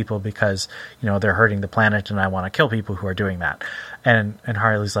hurting people because, they're hurting the planet and I want to kill people who are doing that. And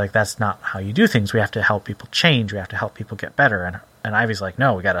Harley's like, that's not how you do things. We have to help people change. We have to help people get better. And Ivy's like,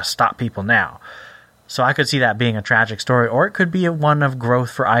 no, we got to stop people now. So I could see that being a tragic story, or it could be one of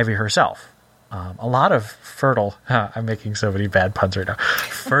growth for Ivy herself. A lot of fertile, I'm making so many bad puns right now,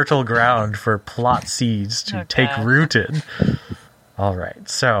 fertile ground for plot seeds to take root in. All right,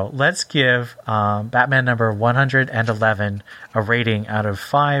 so let's give Batman number 111 a rating out of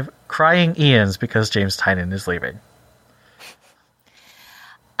 5 crying Ians because James Tynion is leaving.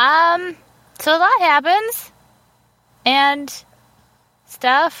 So a lot happens, and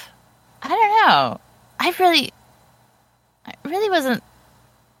stuff. I don't know. I really wasn't.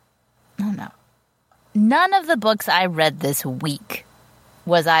 I don't know. None of the books I read this week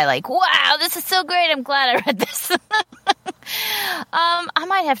was I like, wow, this is so great. I'm glad I read this. I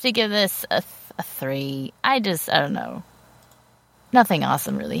might have to give this a 3. I don't know. Nothing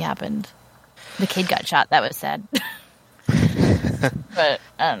awesome really happened. The kid got shot. That was sad. But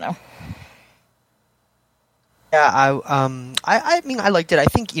I don't know. Yeah, I mean, I liked it. I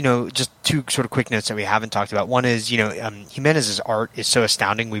think, just two sort of quick notes that we haven't talked about. One is, Jimenez's art is so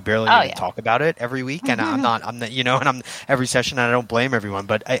astounding. We barely even talk about it every week, and I'm not, and I'm every session, and I don't blame everyone,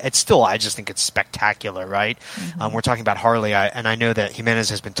 but it's still, I just think it's spectacular, right? We're talking about Harley, and I know that Jimenez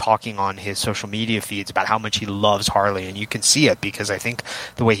has been talking on his social media feeds about how much he loves Harley, and you can see it because I think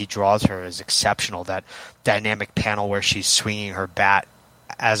the way he draws her is exceptional. That dynamic panel where she's swinging her bat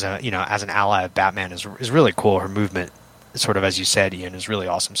as an ally of Batman is really cool. Her movement, sort of as you said, Ian, is really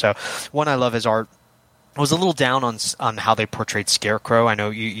awesome. So, one, I love his art. I was a little down on how they portrayed Scarecrow. I know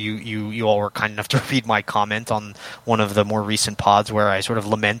you all were kind enough to read my comment on one of the more recent pods where I sort of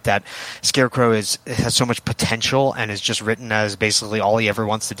lament that Scarecrow has so much potential and is just written as basically all he ever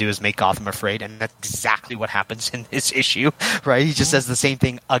wants to do is make Gotham afraid, and that's exactly what happens in this issue, right? He just says the same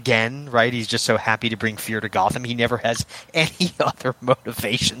thing again, right? He's just so happy to bring fear to Gotham. He never has any other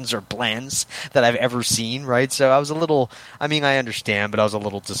motivations or plans that I've ever seen, right? So I was I understand, but I was a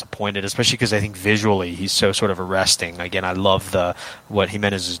little disappointed, especially because I think visually he's so sort of arresting. Again, I love what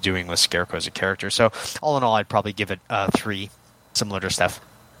Jimenez is doing with Scarecrow as a character. So all in all, I'd probably give it 3, similar to Steph.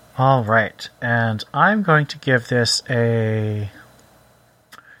 All right, and I'm going to give this a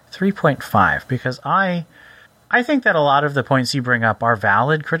 3.5 because I think that a lot of the points you bring up are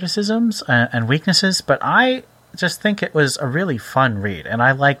valid criticisms and weaknesses, but I just think it was a really fun read, and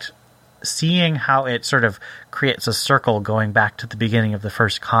I liked seeing how it sort of creates a circle going back to the beginning of the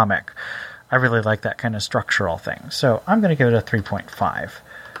first comic. I really like that kind of structural thing. So I'm going to give it a 3.5,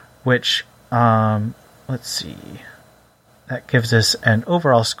 which, let's see, that gives us an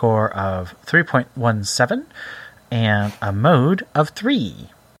overall score of 3.17 and a mode of 3.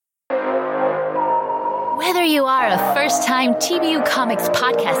 Whether you are a first-time TBU Comics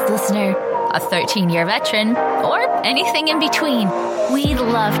podcast listener, a 13-year veteran, or anything in between, we'd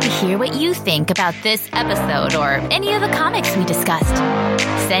love to hear what you think about this episode or any of the comics we discussed.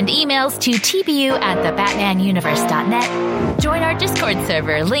 Send emails to tbu@thebatmanuniverse.net. Join our Discord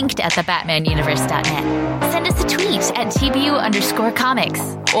server linked at thebatmanuniverse.net. Send us a tweet at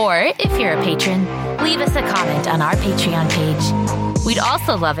TBU_comics. Or, if you're a patron, leave us a comment on our Patreon page. We'd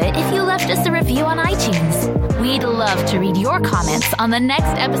also love it if you left us a review on iTunes. We'd love to read your comments on the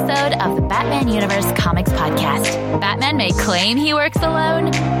next episode of the Batman Universe Comics Podcast. Batman may claim he works alone,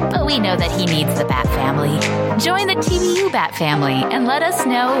 but we know that he needs the Bat Family. Join the TBU Bat Family and let us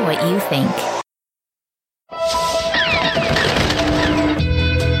know what you think.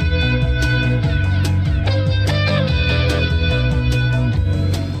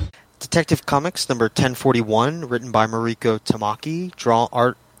 Detective Comics number 1041, written by Mariko Tamaki, draw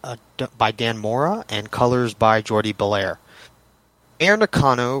art by Dan Mora, and colors by Jordi Belair. Mayor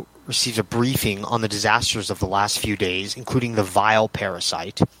Nakano receives a briefing on the disasters of the last few days, including the Vile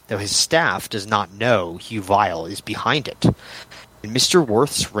parasite, though his staff does not know Hugh Vile is behind it, and Mr.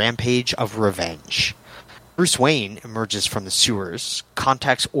 Worth's rampage of revenge. Bruce Wayne emerges from the sewers,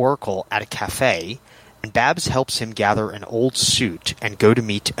 contacts Oracle at a cafe, and Babs helps him gather an old suit and go to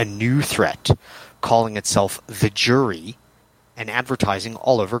meet a new threat, calling itself The Jury, and advertising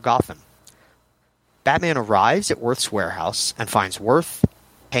all over Gotham. Batman arrives at Worth's warehouse and finds Worth,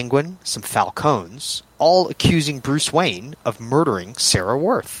 Penguin, some Falcons, all accusing Bruce Wayne of murdering Sarah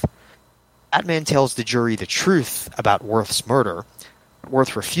Worth. Batman tells the jury the truth about Worth's murder, but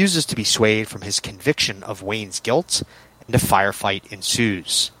Worth refuses to be swayed from his conviction of Wayne's guilt, and a firefight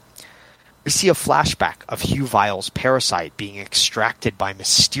ensues. We see a flashback of Hugh Vile's parasite being extracted by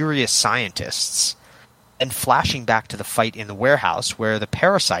mysterious scientists, and flashing back to the fight in the warehouse where the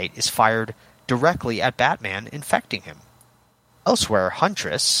parasite is fired directly at Batman, infecting him. Elsewhere,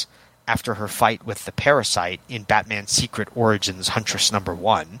 Huntress, after her fight with the parasite in Batman Secret Origins Huntress number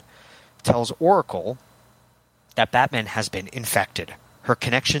 1, tells Oracle that Batman has been infected, her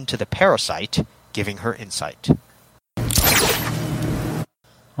connection to the parasite giving her insight.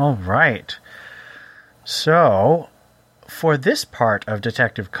 All right. So, for this part of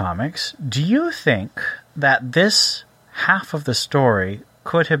Detective Comics, do you think that this half of the story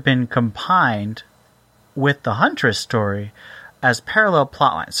could have been combined with the Huntress story as parallel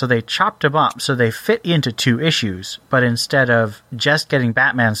plotlines? So they chopped them up so they fit into 2 issues, but instead of just getting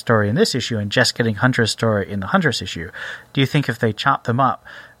Batman's story in this issue and just getting Huntress' story in the Huntress issue, do you think if they chopped them up,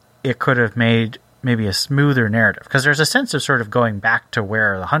 it could have made maybe a smoother narrative? Because there's a sense of sort of going back to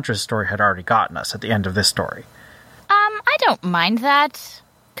where the Huntress story had already gotten us at the end of this story. I don't mind that,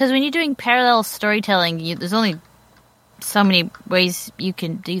 because when you're doing parallel storytelling, there's only so many ways you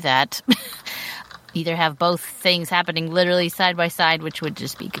can do that. Either have both things happening literally side by side, which would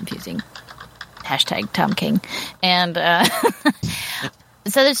just be confusing. # Tom King. And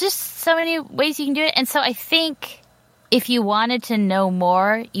So there's just so many ways you can do it. And so I think if you wanted to know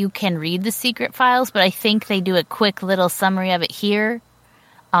more, you can read the secret files, but I think they do a quick little summary of it here.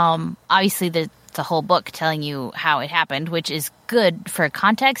 Obviously, the whole book telling you how it happened, which is good for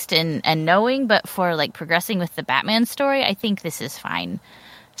context and knowing, but for like progressing with the Batman story, I think this is fine.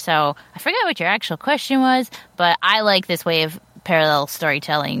 So I forgot what your actual question was, but I like this way of parallel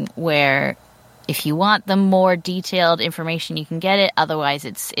storytelling where if you want the more detailed information, you can get it. Otherwise,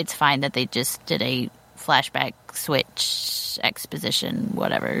 it's fine that they just did a flashback switch exposition,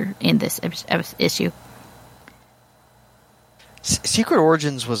 whatever, in this issue. Secret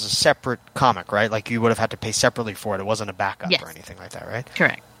Origins was a separate comic, right? Like, you would have had to pay separately for it. It wasn't a backup or anything like that, right?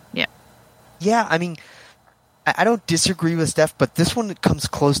 Correct. Yeah. Yeah, I mean, I don't disagree with Steph, but this one comes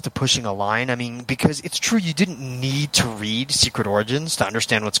close to pushing a line. I mean, because it's true, you didn't need to read Secret Origins to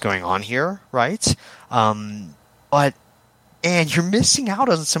understand what's going on here, right? But you're missing out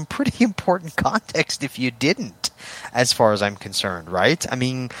on some pretty important context if you didn't, as far as I'm concerned, right? I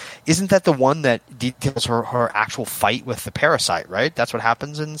mean, isn't that the one that details her actual fight with the parasite, right? That's what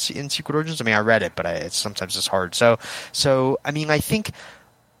happens in Secret Origins? I mean, I read it, but sometimes it's hard. So I mean, I think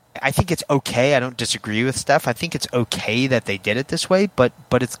it's okay. I don't disagree with Steph. I think it's okay that they did it this way, but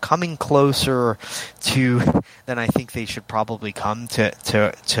it's coming closer to than I think they should probably come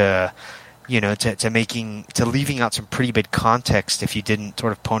to leaving out some pretty big context if you didn't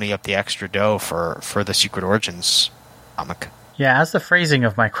sort of pony up the extra dough for the Secret Origins comic. Yeah, as the phrasing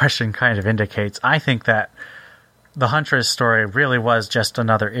of my question kind of indicates, I think that the Huntress story really was just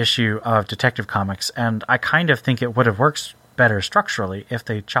another issue of Detective Comics, and I kind of think it would have worked better structurally if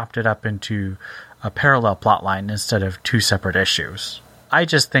they chopped it up into a parallel plotline instead of two separate issues. I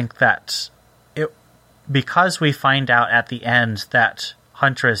just think that because we find out at the end that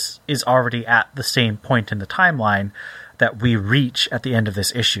Huntress is already at the same point in the timeline that we reach at the end of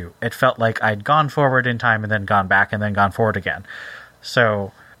this issue. It felt like I'd gone forward in time and then gone back and then gone forward again.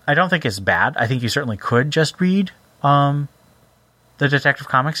 So I don't think it's bad. I think you certainly could just read the Detective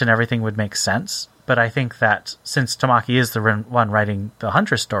Comics and everything would make sense. But I think that since Tamaki is the one writing the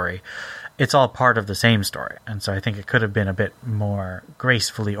Huntress story, it's all part of the same story. And so I think it could have been a bit more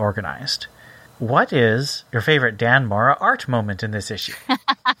gracefully organized. What is your favorite Dan Mora art moment in this issue?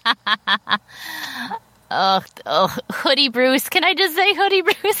 Hoodie Bruce. Can I just say Hoodie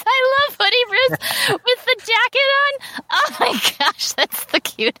Bruce? I love Hoodie Bruce with the jacket on. Oh my gosh, that's the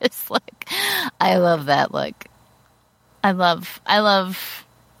cutest look. I love that look. I love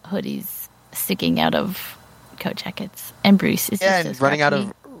hoodies sticking out of coat jackets, and Bruce is just running out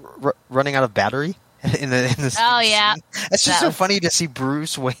of battery in the oh yeah, scene. It's just so funny to see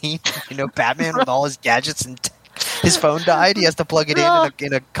Bruce Wayne, Batman with all his gadgets, and his phone died. He has to plug it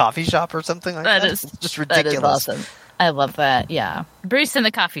in a coffee shop or something like that. It's just ridiculous. That is awesome. I love that. Yeah, Bruce in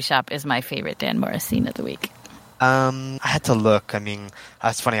the coffee shop is my favorite Dan Morris scene of the week. I had to look. I mean,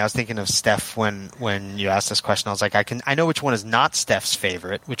 that's funny. I was thinking of Steph when you asked this question. I was like, I know which one is not Steph's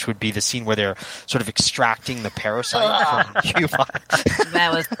favorite, which would be the scene where they're sort of extracting the parasite from Cuba.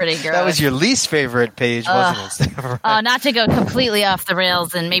 That was pretty gross. That was your least favorite page, wasn't it, Steph? Right? Oh, not to go completely off the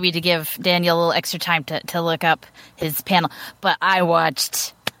rails and maybe to give Daniel a little extra time to look up his panel, but I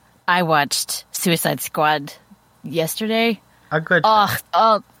watched Suicide Squad yesterday. A good.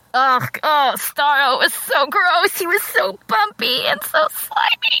 Starro was so gross. He was so bumpy and so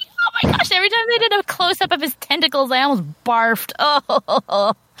slimy. Oh my gosh, every time they did a close-up of his tentacles, I almost barfed.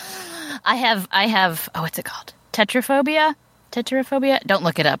 Oh, I have, what's it called? Tetraphobia? Don't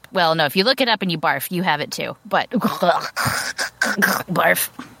look it up. Well, no, if you look it up and you barf, you have it too. But, barf.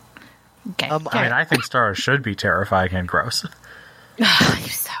 Okay. I think Starro should be terrifying and gross.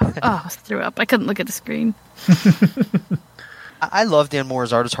 I threw up. I couldn't look at the screen. I love Dan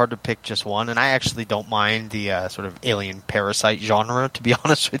Mora's art. It's hard to pick just one, and I actually don't mind the sort of alien parasite genre, to be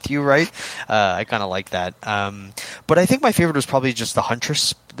honest with you, right? I kind of like that. But I think my favorite was probably just the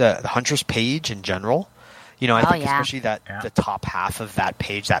Huntress page in general. I think especially the top half of that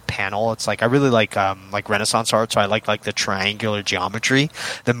page, that panel, it's like I really like Renaissance art, so I like the triangular geometry.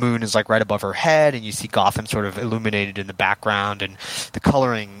 The moon is like right above her head, and you see Gotham sort of illuminated in the background, and the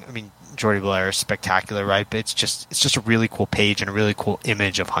coloring, I mean, Jordy Blair is spectacular, right? But it's just a really cool page and a really cool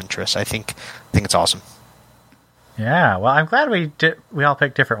image of Huntress. I think it's awesome. Yeah, well, I'm glad we all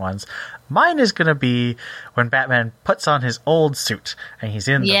picked different ones. Mine is going to be when Batman puts on his old suit and he's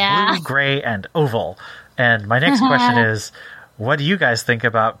in the blue, gray, and oval. And my next question is, what do you guys think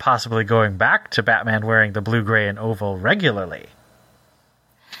about possibly going back to Batman wearing the blue, gray, and oval regularly?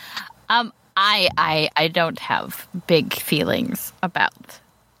 I don't have big feelings about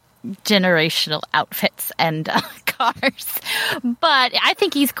generational outfits and cars. But I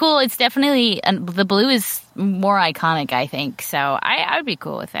think he's cool. It's definitely the blue is more iconic, I think. So I would be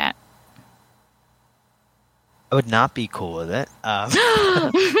cool with that. I would not be cool with it. I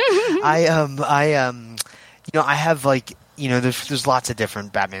have like, there's lots of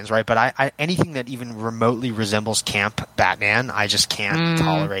different Batmans, right? But I anything that even remotely resembles camp Batman, I just can't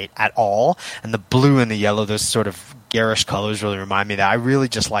tolerate at all. And the blue and the yellow, those sort of garish colors really remind me of that. I really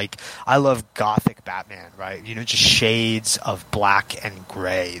just I love gothic Batman, right? Just shades of black and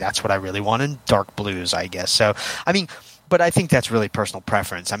gray. That's what I really want, and dark blues, I guess. So, but I think that's really personal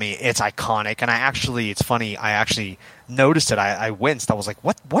preference. It's iconic, and it's funny, I actually noticed it. I winced. I was like,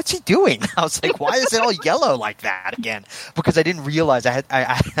 what's he doing? I was like, why is it all yellow like that again? Because I didn't realize I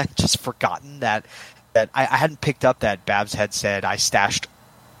had just forgotten that I hadn't picked up that Babs had said I stashed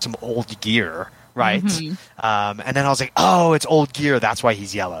some old gear, right? Mm-hmm. And then I was like, oh, it's old gear. That's why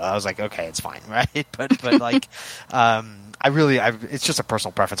he's yellow. I was like, okay, it's fine, right? But like, it's just a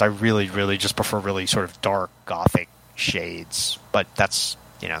personal preference. I really, really just prefer really sort of dark gothic shades, but that's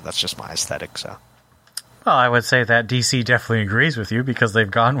just my aesthetic. So, well, I would say that DC definitely agrees with you because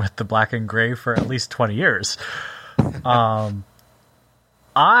they've gone with the black and gray for at least 20 years.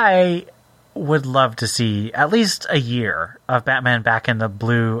 I would love to see at least a year of Batman back in the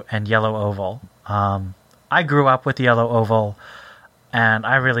blue and yellow oval. I grew up with the yellow oval, and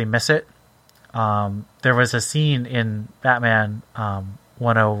I really miss it. There was a scene in Batman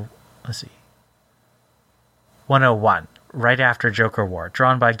 101, right after Joker War,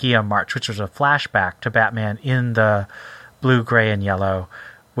 drawn by Guillaume March, which was a flashback to Batman in the blue, gray, and yellow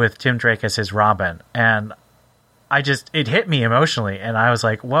with Tim Drake as his Robin. And it hit me emotionally, and I was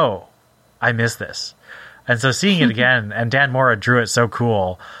like, whoa, I miss this. And so seeing it again, and Dan Mora drew it so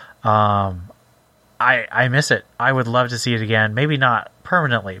cool, I miss it. I would love to see it again, maybe not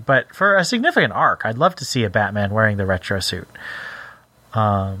permanently, but for a significant arc, I'd love to see a Batman wearing the retro suit.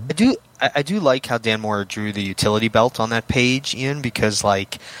 I do like how Dan Mora drew the utility belt on that page, Ian, because I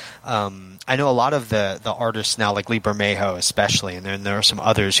know a lot of the artists now, like Lee Bermejo especially, and then there are some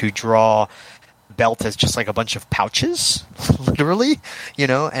others who draw belt as just like a bunch of pouches, literally,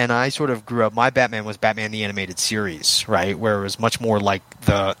 and I sort of grew up, my Batman was Batman the Animated Series, right, where it was much more like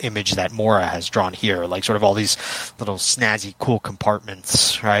the image that Mora has drawn here, like sort of all these little snazzy cool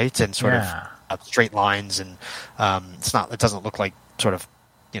compartments, right, and sort of straight lines, and it doesn't look like sort of,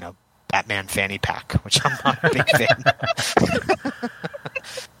 Batman fanny pack, which I'm not a big fan.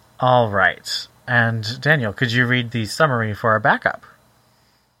 All right. And Daniel, could you read the summary for our backup?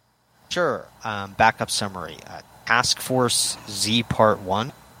 Sure. Backup summary. Task Force Z Part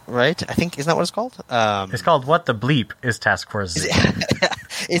 1, right? I think, isn't that what it's called? It's called What the Bleep is Task Force Z.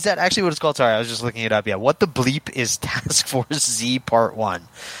 Is that actually what it's called? Sorry, I was just looking it up. Yeah, What the Bleep is Task Force Z Part 1.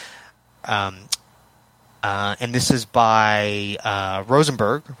 And this is by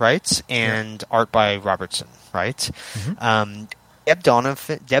Rosenberg, right? And art by Robertson, right? Mm-hmm.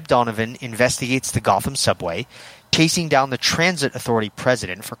 Deb Donovan investigates the Gotham subway, chasing down the Transit Authority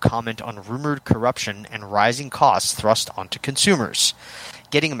president for comment on rumored corruption and rising costs thrust onto consumers.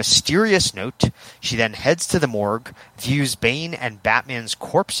 Getting a mysterious note, she then heads to the morgue, views Bane and Batman's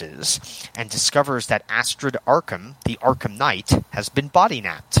corpses, and discovers that Astrid Arkham, the Arkham Knight, has been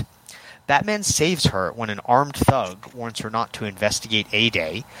body-napped. Batman saves her when an armed thug warns her not to investigate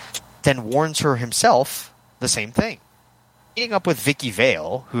A-Day, then warns her himself the same thing. Meeting up with Vicky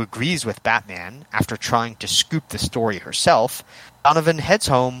Vale, who agrees with Batman after trying to scoop the story herself, Donovan heads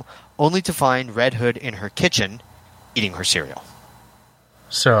home only to find Red Hood in her kitchen eating her cereal.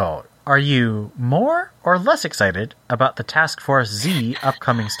 So, are you more or less excited about the Task Force Z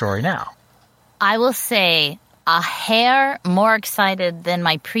upcoming story now? I will say a hair more excited than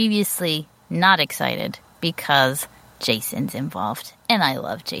my previously not excited because Jason's involved. And I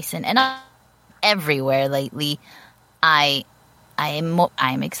love Jason. And everywhere lately, I'm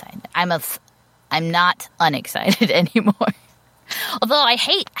excited. I'm not unexcited anymore. Although I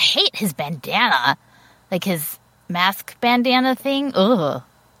hate his bandana, like his mask bandana thing. Ugh.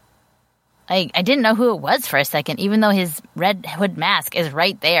 I didn't know who it was for a second, even though his Red Hood mask is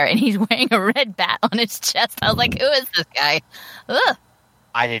right there, and he's wearing a red bat on his chest. I was like, who is this guy? Ugh.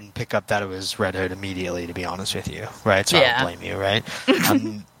 I didn't pick up that it was Red Hood immediately, to be honest with you, right? So I don't blame you, right?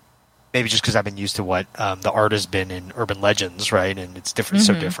 Maybe just because I've been used to what the art has been in Urban Legends, right? And it's different,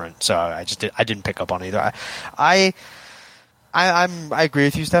 so different. So I didn't pick up on either. I agree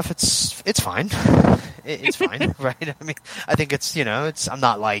with you, Steph. It's fine. It's fine, right? I mean, I think it's I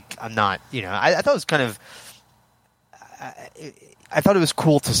thought it was kind of. I thought it was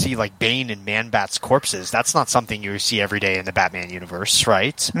cool to see like Bane and Man-Bat's corpses. That's not something you see every day in the Batman universe,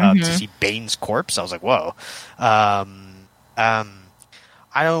 right? To see Bane's corpse, I was like, whoa. I'm kind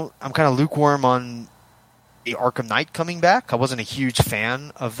of lukewarm on the Arkham Knight coming back. I wasn't a huge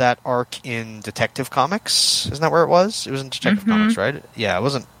fan of that arc in Detective Comics. Isn't that where it was? It was in Detective Comics, right? Yeah, it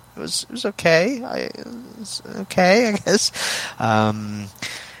wasn't. It was okay. It was okay, I guess.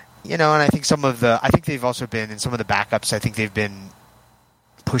 You know, and I think I think they've also been in some of the backups. I think they've been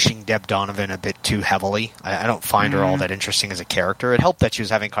pushing Deb Donovan a bit too heavily. I don't find her all that interesting as a character. It helped that she was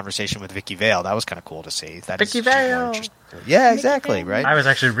having a conversation with Vicky Vale. That was kind of cool to see. Vicky Vale! Yeah, exactly, right? I was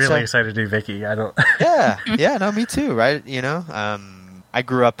actually really excited to do Vicky. Yeah, no, me too, right? You know, I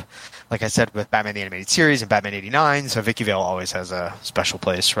grew up, like I said, with Batman the Animated Series and Batman '89, so Vicky Vale always has a special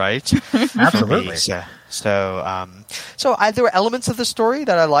place, right? Absolutely. So there were elements of the story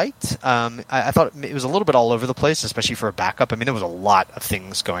that I liked. I thought it was a little bit all over the place, especially for a backup. I mean, there was a lot of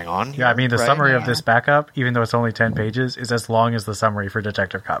things going on. Yeah, I mean, the summary of this backup, even though it's only 10 pages, is as long as the summary for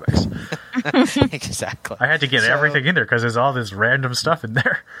Detective Comics. Exactly. I had to get everything in there because there's all this random stuff in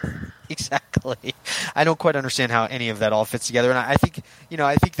there. Exactly. I don't quite understand how any of that all fits together. And I think,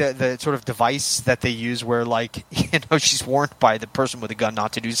 the sort of device that they use where, like, she's warned by the person with a gun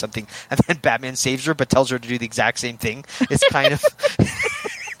not to do something, and then Batman saves her but tells her to do the exact same thing. It's kind of...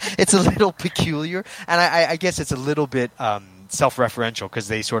 it's a little peculiar. And I guess it's a little bit self-referential because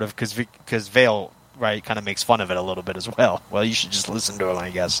they sort of... Because Vale... right, kind of makes fun of it a little bit as well. Well, you should just listen to it, I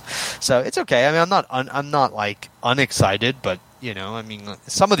guess. So it's okay. I mean, I'm not like unexcited, but I mean,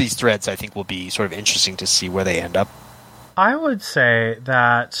 some of these threads I think will be sort of interesting to see where they end up. I would say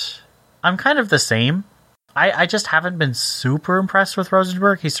that I'm kind of the same. I just haven't been super impressed with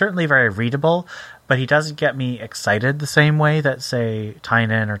Rosenberg. He's certainly very readable, but he doesn't get me excited the same way that, say,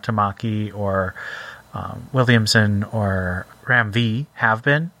 Tynion or Tamaki or Williamson or Ram V have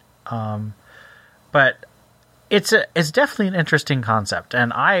been. But it's definitely an interesting concept,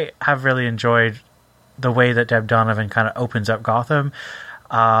 and I have really enjoyed the way that Deb Donovan kind of opens up Gotham.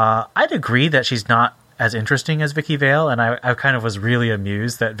 I'd agree that she's not as interesting as Vicky Vale, and I kind of was really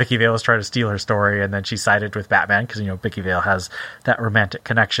amused that Vicky Vale was trying to steal her story, and then she sided with Batman, because, Vicky Vale has that romantic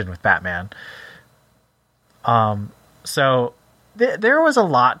connection with Batman. So there was a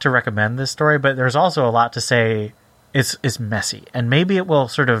lot to recommend this story, but there's also a lot to say it's messy, and maybe it will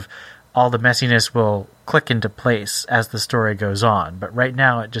sort of... all the messiness will click into place as the story goes on. But right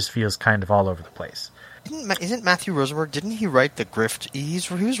now, it just feels kind of all over the place. Isn't Matthew Rosenberg, didn't he write the Grift?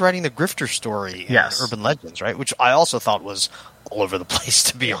 He was writing the Grifter story in Urban Legends, right? Which I also thought was all over the place,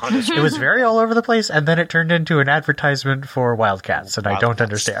 to be honest. It was very all over the place, and then it turned into an advertisement for Wildcats, and I don't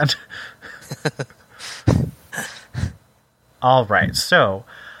understand. All right, so...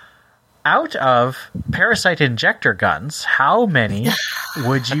 out of Parasite injector guns, how many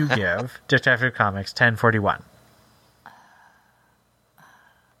would you give Detective Comics 1041?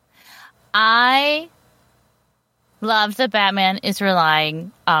 I love that Batman is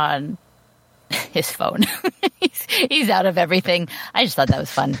relying on his phone. he's out of everything. I just thought that was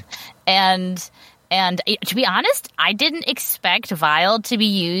fun. And to be honest, I didn't expect Vial to be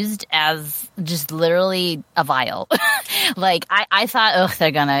used as just literally a vial. Like, I thought, they're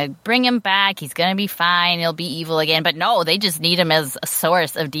going to bring him back. He's going to be fine. He'll be evil again. But no, they just need him as a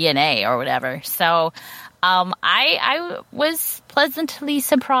source of DNA or whatever. So I was pleasantly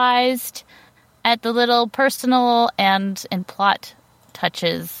surprised at the little personal and plot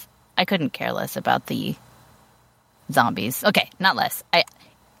touches. I couldn't care less about the zombies. Okay, not less.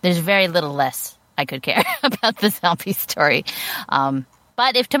 There's very little less I could care about the zombie story.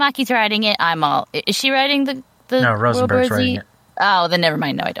 But if Tamaki's writing it, I'm all... Is she writing the No, Rosenberg's writing it. Oh, then never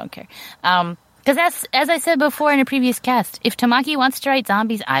mind. No, I don't care. Because that's, as I said before in a previous cast, if Tamaki wants to write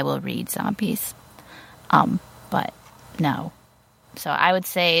zombies, I will read zombies. But no. So I would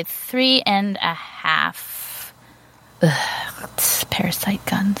say 3.5. Parasite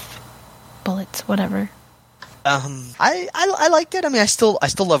guns. Bullets, whatever. I liked it. I mean, I still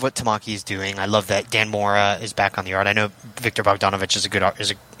love what Tamaki is doing. I love that Dan Mora is back on the art. I know Victor Bogdanovich is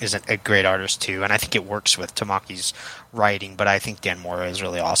a great artist too, and I think it works with Tamaki's writing. But I think Dan Mora is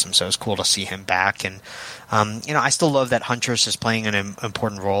really awesome, so it's cool to see him back. And I still love that Huntress is playing an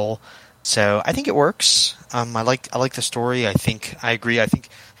important role. So I think it works. I like the story. I agree. I think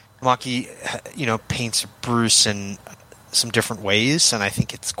Tamaki, paints Bruce in some different ways, and I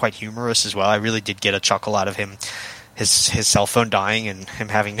think it's quite humorous as well. I really did get a chuckle out of him, his cell phone dying and him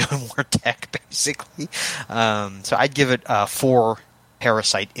having no more tech, basically. So I'd give it 4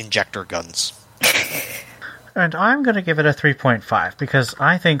 Parasite injector guns. And I'm going to give it a 3.5 because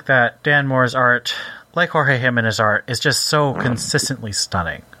I think that Dan More's art like Jorge Jimenez art, is just so consistently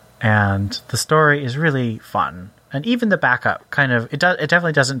stunning. And the story is really fun. And even the backup it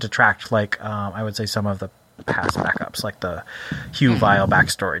definitely doesn't detract like I would say some of the past backups, like the Hugh Vile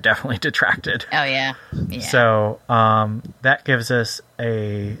backstory definitely detracted. Oh, yeah. So that gives us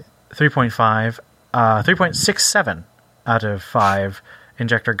a 3.67 out of 5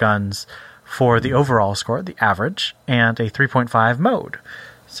 injector guns for the overall score, the average, and a 3.5 mode.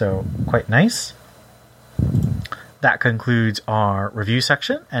 So quite nice. That concludes our review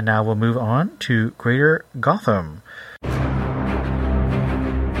section, and now we'll move on to Greater Gotham.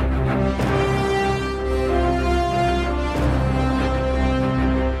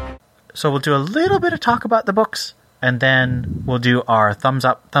 So we'll do a little bit of talk about the books, and then we'll do our thumbs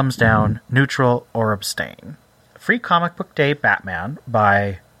up, thumbs down, neutral, or abstain. Free Comic Book Day Batman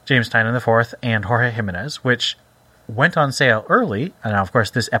by James Tynion IV and Jorge Jimenez, which went on sale early, and of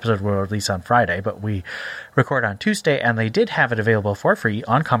course this episode will release on Friday, but we record on Tuesday, and they did have it available for free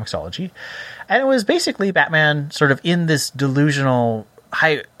on Comixology, and it was basically Batman sort of in this delusional,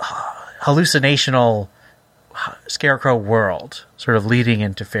 hallucinational Scarecrow world, sort of leading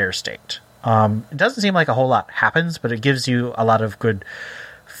into Fair State. It doesn't seem like a whole lot happens, but it gives you a lot of good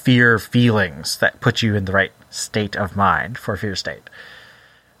fear feelings that put you in the right state of mind for Fear State.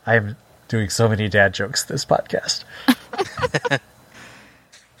 I am doing so many dad jokes this podcast.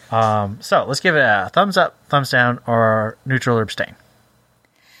 So let's give it a thumbs up, thumbs down, or neutral or abstain.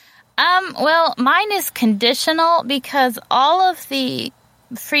 Well, mine is conditional because all of the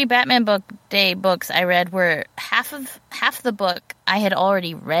free Batman Book Day books I read were half the book I had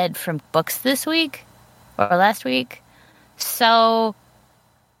already read from books this week or last week. So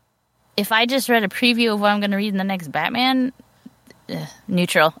if I just read a preview of what I'm going to read in the next Batman,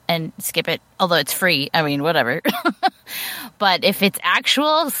 neutral and skip it. Although it's free, I mean, whatever. But if it's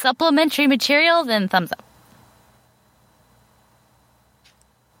actual supplementary material, then thumbs up.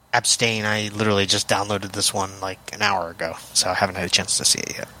 Abstain. I literally just downloaded this one like an hour ago, so I haven't had a chance to see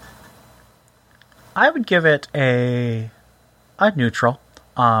it yet. I would give it a neutral.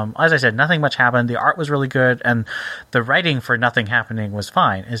 As I said, nothing much happened. The art was really good, and the writing for nothing happening was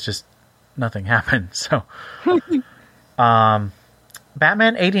fine. It's just nothing happened. So,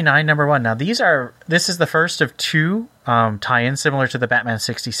 Batman 89 #1. Now this is the first of two tie-ins similar to the Batman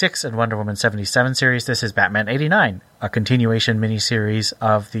 66 and Wonder Woman 77 series. This is Batman 89, a continuation miniseries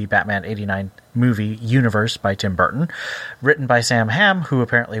of the Batman 89 movie universe by Tim Burton, written by Sam Hamm, who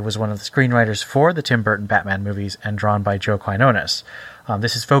apparently was one of the screenwriters for the Tim Burton Batman movies, and drawn by Joe Quinones.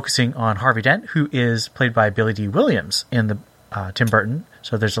 This is focusing on Harvey Dent, who is played by Billy D. Williams in the Tim Burton.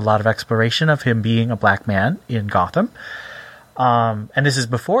 So there's a lot of exploration of him being a black man in Gotham. And this is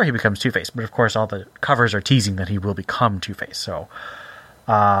before he becomes Two-Face, but of course all the covers are teasing that he will become Two-Face. So,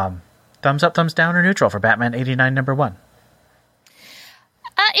 thumbs up, thumbs down, or neutral for Batman 89 #1.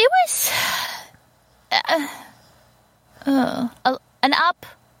 It was an up,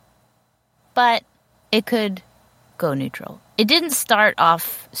 but it could go neutral. It didn't start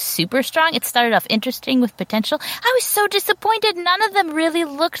off super strong. It started off interesting with potential. I was so disappointed. None of them really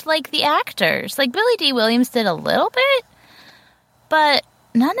looked like the actors. Like Billy D. Williams did a little bit. But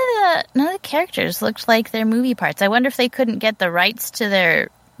none of the characters looked like their movie parts. I wonder if they couldn't get the rights to their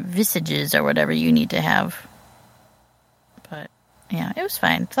visages or whatever you need to have. But yeah, it was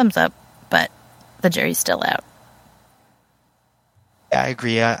fine. Thumbs up, but the jury's still out. Yeah, I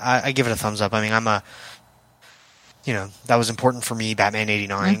agree. I give it a thumbs up. I mean, that was important for me, Batman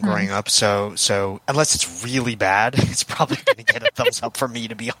 89, growing up. So unless it's really bad, it's probably going to get a thumbs up for me,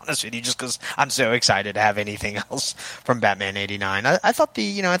 to be honest with you, just because I'm so excited to have anything else from Batman 89. I thought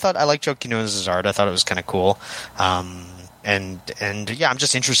I liked Joe Quinones' art. I thought it was kind of cool. And yeah, I'm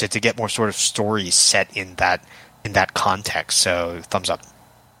just interested to get more sort of stories set in that context. So thumbs up.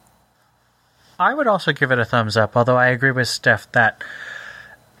 I would also give it a thumbs up, although I agree with Steph that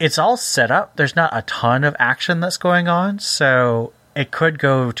it's all set up. There's not a ton of action that's going on, so it could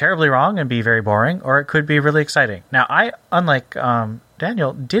go terribly wrong and be very boring, or it could be really exciting. Now, I, unlike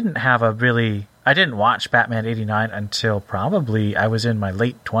Daniel, I didn't watch Batman 89 until probably I was in my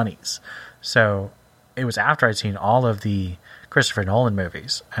late 20s. So it was after I'd seen all of the Christopher Nolan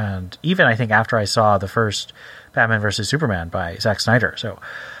movies, and even I think after I saw the first Batman vs. Superman by Zack Snyder. So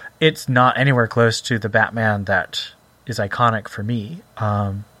it's not anywhere close to the Batman that is iconic for me.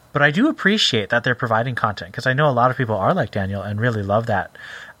 But I do appreciate that they're providing content, because I know a lot of people are like Daniel and really love that.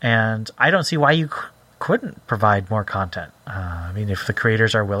 And I don't see why you couldn't provide more content. I mean, if the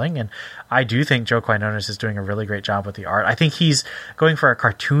creators are willing, and I do think Joe Quinones is doing a really great job with the art. I think he's going for a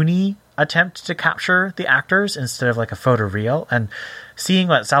cartoony attempt to capture the actors instead of like a photoreal. And seeing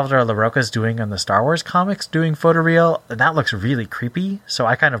what Salvador Larroca is doing in the Star Wars comics, doing photoreal, that looks really creepy. So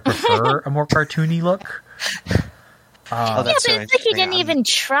I kind of prefer a more cartoony look. But it's like he didn't even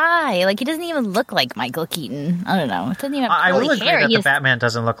try. Like, he doesn't even look like Michael Keaton. I don't know. It doesn't even have I will agree hair. that the Batman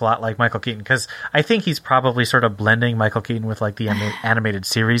doesn't look a lot like Michael Keaton, because I think he's probably sort of blending Michael Keaton with like the animated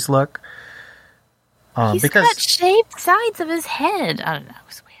series look. He's got shaved sides of his head. I don't know.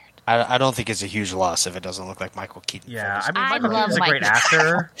 It's weird. I don't think it's a huge loss if it doesn't look like Michael Keaton. Yeah, I mean, Michael Keaton's a great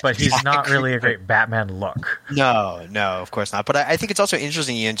actor, but he's not really a great Batman look. No, of course not. But I think it's also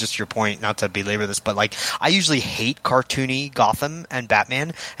interesting, Ian, just your point, not to belabor this, but like, I usually hate cartoony Gotham and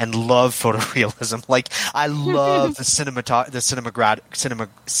Batman and love photorealism. Like, I love the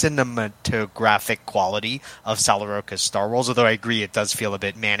cinematographic quality of Sal Larroca's Star Wars, although I agree it does feel a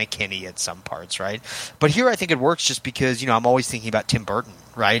bit mannequin-y at some parts, right? But here I think it works just because, I'm always thinking about Tim Burton,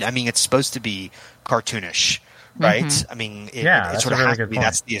 right? I mean, it's supposed to be cartoonish, right? Mm-hmm. I mean, it sort of has to be.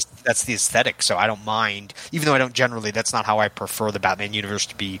 That's the aesthetic. So I don't mind, even though I don't generally. That's not how I prefer the Batman universe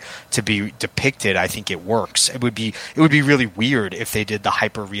to be depicted. I think it works. It would be really weird if they did the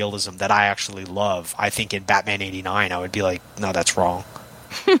hyper realism that I actually love. I think in Batman '89, I would be like, no, that's wrong.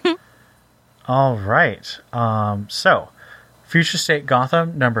 All right. So, Future State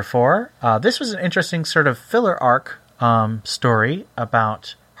Gotham #4. This was an interesting sort of filler arc story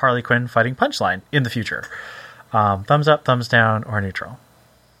about Harley Quinn fighting Punchline in the future. Thumbs up, thumbs down, or neutral?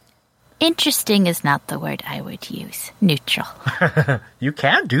 Interesting is not the word I would use. Neutral. You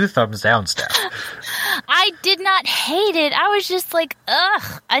can do thumbs down stuff. I did not hate it. I was just like,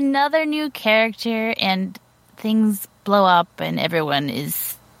 ugh, another new character and things blow up and everyone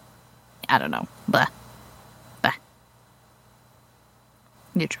is, I don't know, blah. Blah.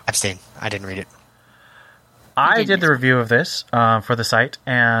 Neutral. Abstain. I didn't read it. I did the review of this for the site,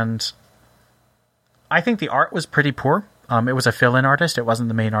 and I think the art was pretty poor. It was a fill-in artist. It wasn't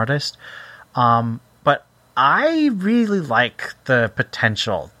the main artist. But I really like the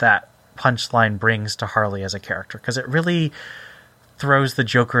potential that Punchline brings to Harley as a character, because it really throws the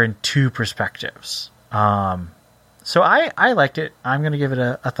Joker in two perspectives. So I liked it. I'm going to give it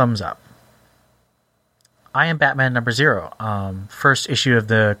a thumbs up. I Am Batman #0. First issue of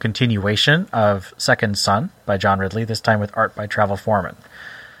the continuation of Second Son by John Ridley, this time with art by Travel Foreman.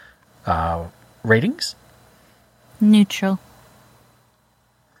 Ratings? Neutral.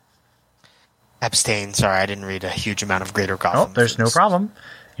 Abstain. Sorry, I didn't read a huge amount of Greater Gotham. Oh, there's no problem.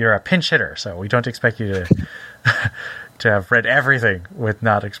 You're a pinch hitter, so we don't expect you to to have read everything with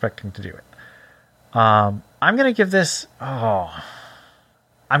not expecting to do it. I'm going to give this...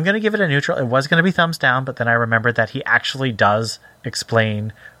 I'm going to give it a neutral. It was going to be thumbs down, but then I remembered that he actually does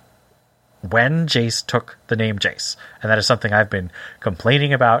explain when Jace took the name Jace. And that is something I've been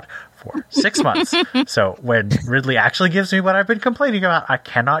complaining about for 6 months. So when Ridley actually gives me what I've been complaining about, I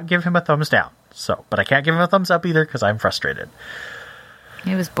cannot give him a thumbs down. But I can't give him a thumbs up either because I'm frustrated.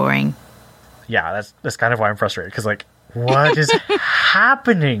 It was boring. Yeah, that's kind of why I'm frustrated. Because, like, what is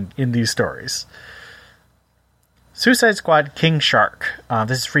happening in these stories? Suicide Squad King Shark.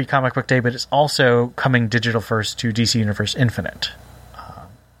 This is free comic book day, but it's also coming digital first to DC Universe Infinite.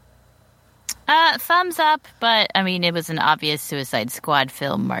 Thumbs up, but I mean, it was an obvious Suicide Squad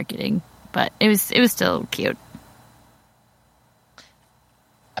film marketing, but it was still cute.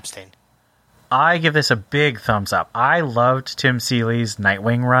 Abstain. I give this a big thumbs up. I loved Tim Seeley's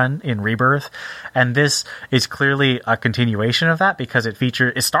Nightwing run in Rebirth, and this is clearly a continuation of that because it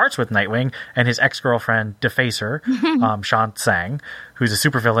starts with Nightwing and his ex-girlfriend Defacer, Shan Tsang, who's a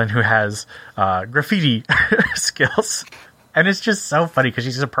supervillain who has graffiti skills. And it's just so funny because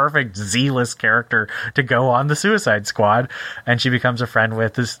she's a perfect Z-list character to go on the Suicide Squad, and she becomes a friend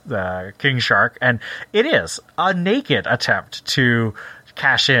with this King Shark, and it is a naked attempt to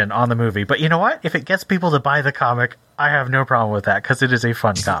cash in on the movie. But you know what? If it gets people to buy the comic, I have no problem with that because it is a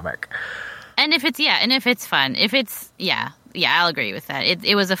fun comic. And if it's fun, I'll agree with that.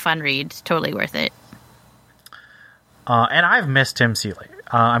 It was a fun read, totally worth it. And I've missed Tim Seeley.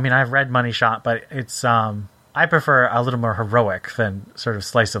 I mean, I've read Money Shot, but it's I prefer a little more heroic than sort of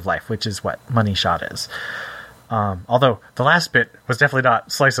slice of life, which is what Money Shot is. Although the last bit was definitely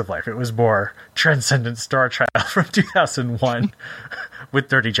not slice of life. It was more Transcendent Star Trial from 2001 with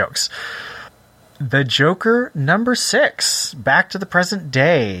dirty jokes. The Joker #6. Back to the present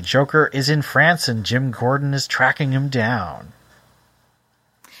day. Joker is in France and Jim Gordon is tracking him down.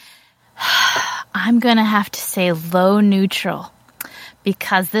 I'm going to have to say low neutral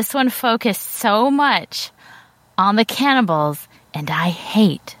because this one focused so much on the cannibals, and I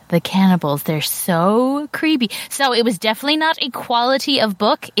hate the cannibals. They're so creepy. So it was definitely not a quality of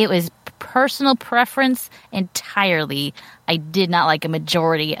book. It was personal preference entirely, I did not like a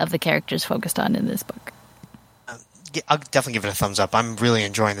majority of the characters focused on in this book. I'll definitely give it a thumbs up. I'm really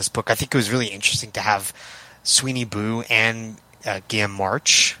enjoying this book. I think it was really interesting to have Sweeney Boo and Guillaume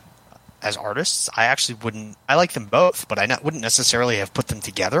March as artists. I like them both, but I wouldn't necessarily have put them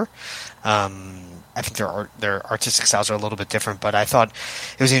together. I think their artistic styles are a little bit different, but I thought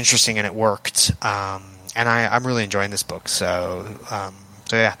it was interesting and it worked. And I'm really enjoying this book. So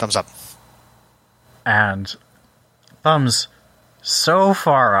yeah, thumbs up. And thumbs so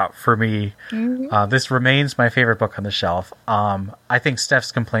far up for me. Mm-hmm. This remains my favorite book on the shelf. I think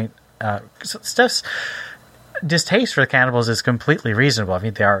Steph's distaste for the cannibals is completely reasonable. I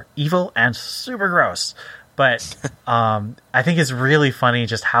mean, they are evil and super gross. But I think it's really funny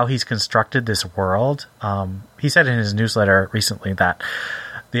just how he's constructed this world. He said in his newsletter recently that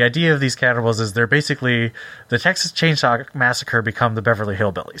the idea of these cannibals is they're basically the Texas Chainsaw Massacre become the Beverly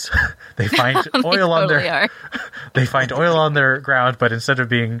Hillbillies. They find oil on their they find oil on their ground, but instead of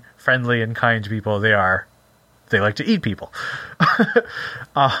being friendly and kind to people, they like to eat people. But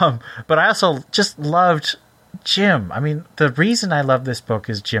I also just loved Jim. I mean, the reason I love this book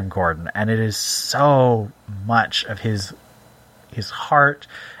is Jim Gordon, and it is so much of his heart,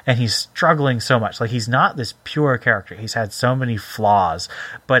 and he's struggling so much. Like, he's not this pure character. He's had so many flaws,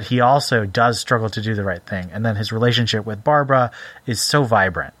 but he also does struggle to do the right thing. And then his relationship with Barbara is so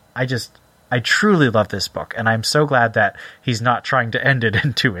vibrant. I truly love this book, and I'm so glad that he's not trying to end it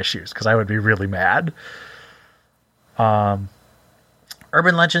in 2 issues, because I would be really mad.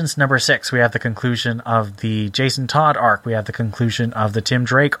 Urban Legends number 6, we have the conclusion of the Jason Todd arc. We have the conclusion of the Tim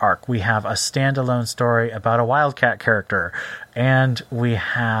Drake arc. We have a standalone story about a Wildcat character. And we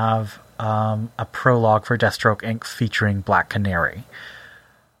have a prologue for Deathstroke Inc. featuring Black Canary.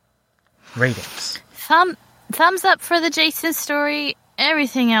 Ratings. Thumbs up for the Jason story.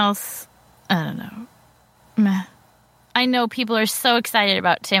 Everything else, I don't know. Meh. I know people are so excited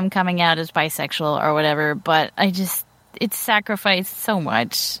about Tim coming out as bisexual or whatever, but it's sacrificed so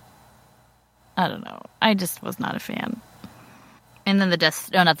much. I don't know. I just was not a fan. And then not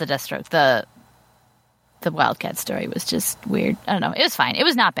the Deathstroke. The Wildcat story was just weird. I don't know. It was fine. It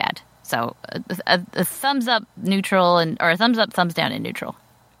was not bad. So a thumbs up, neutral, or a thumbs up, thumbs down, and neutral.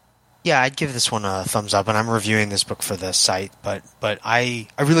 Yeah, I'd give this one a thumbs up, and I'm reviewing this book for the site, but I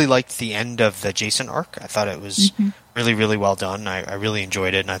really liked the end of the Jason arc. I thought it was really, really well done. I really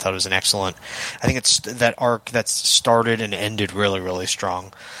enjoyed it, and I thought it was I think it's that arc that's started and ended really, really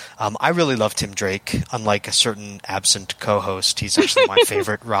strong. I really love Tim Drake. Unlike a certain absent co-host, he's actually my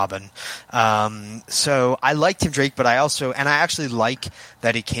favorite Robin. So I like Tim Drake, but I actually like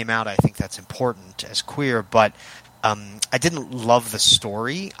that he came out. I think that's important as queer, but I didn't love the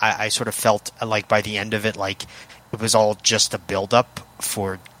story. I sort of felt like by the end of it, like it was all just a build-up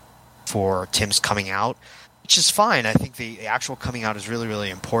for Tim's coming out, which is fine. I think the actual coming out is really, really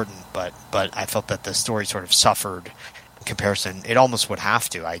important, but I felt that the story sort of suffered in comparison. It almost would have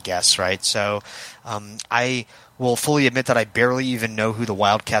to, I guess, right? So I will fully admit that I barely even know who the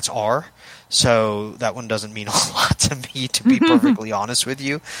Wildcats are. So that one doesn't mean a lot to me, to be perfectly honest with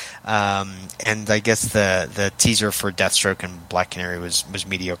you. And I guess the teaser for Deathstroke and Black Canary was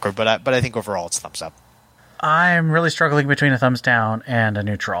mediocre, but I think overall it's thumbs up. I'm really struggling between a thumbs down and a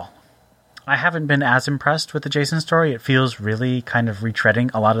neutral. I haven't been as impressed with the Jason story. It feels really kind of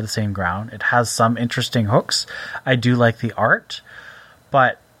retreading a lot of the same ground. It has some interesting hooks. I do like the art,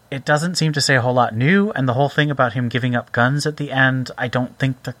 but it doesn't seem to say a whole lot new, and the whole thing about him giving up guns at the end, I don't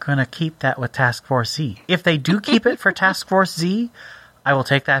think they're going to keep that with Task Force Z. If they do keep it for Task Force Z, I will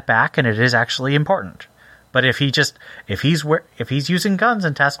take that back, and it is actually important. But if he's using guns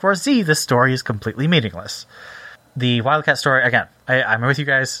in Task Force Z, this story is completely meaningless. The Wildcat story, again, I'm with you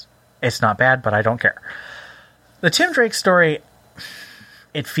guys. It's not bad, but I don't care. The Tim Drake story,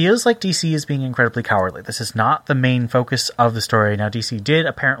 it feels like DC is being incredibly cowardly. This is not the main focus of the story. Now, DC did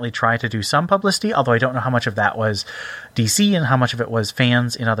apparently try to do some publicity, although I don't know how much of that was DC and how much of it was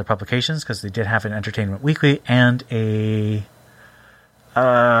fans in other publications, because they did have an Entertainment Weekly and a...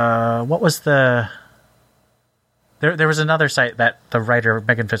 what was the... There was another site that the writer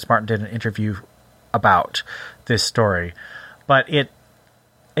Megan Fitzmartin did an interview about this story. But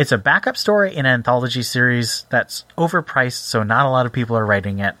it's a backup story in an anthology series that's overpriced, so not a lot of people are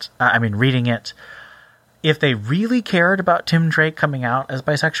reading it. If they really cared about Tim Drake coming out as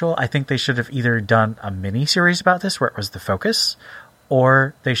bisexual, I think they should have either done a mini-series about this where it was the focus,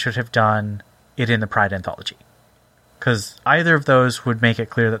 or they should have done it in the Pride anthology. Because either of those would make it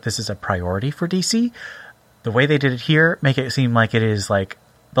clear that this is a priority for DC. The way they did it here make it seem like it is like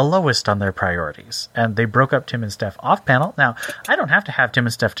the lowest on their priorities, and they broke up Tim and Steph off panel. Now, I don't have to have Tim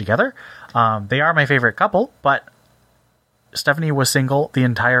and Steph together. They are my favorite couple, but Stephanie was single the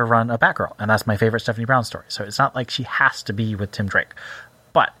entire run of Batgirl, and that's my favorite Stephanie Brown story. So it's not like she has to be with Tim Drake.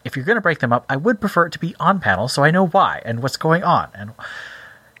 But if you're going to break them up, I would prefer it to be on panel so I know why and what's going on. And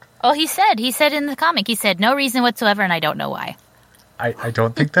well, he said in the comic, he said, no reason whatsoever, and I don't know why. I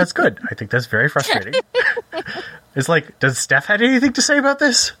don't think that's good. I think that's very frustrating. It's like, does Steph have anything to say about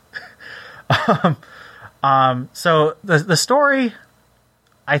this? So the story,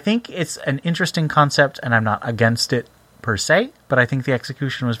 I think it's an interesting concept, and I'm not against it per se, but I think the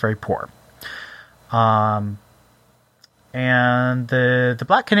execution was very poor. And the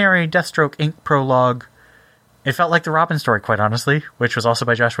Black Canary Deathstroke Inc. prologue, it felt like the Robin story, quite honestly, which was also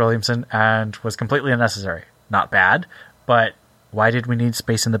by Josh Williamson and was completely unnecessary. Not bad, but why did we need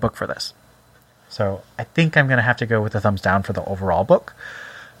space in the book for this? So I think I'm going to have to go with a thumbs down for the overall book.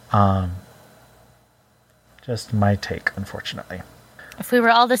 Just my take, unfortunately. If we were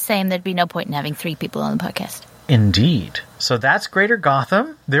all the same, there'd be no point in having 3 people on the podcast. Indeed. So that's Greater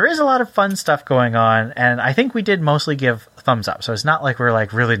Gotham. There is a lot of fun stuff going on, and I think we did mostly give thumbs up. So it's not like we're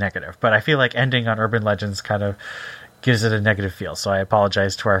like really negative, but I feel like ending on Urban Legends kind of gives it a negative feel. So I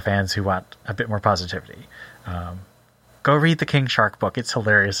apologize to our fans who want a bit more positivity. Go read the King Shark book. It's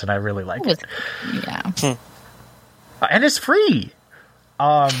hilarious, and I really like it. Yeah. And it's free.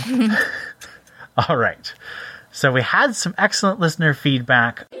 All right. So we had some excellent listener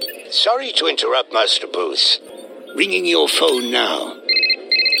feedback. Sorry to interrupt, Master Booth. Ringing your phone now.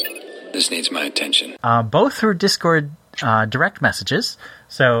 This needs my attention. Both through Discord direct messages.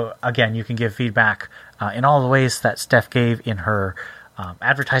 So, again, you can give feedback in all the ways that Steph gave in her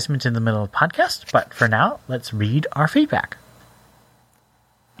advertisement in the middle of the podcast. But for now, let's read our feedback.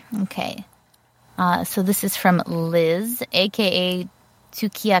 Okay. So this is from Liz, a.k.a.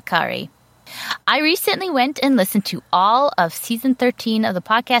 Tsukiakari. I recently went and listened to all of season 13 of the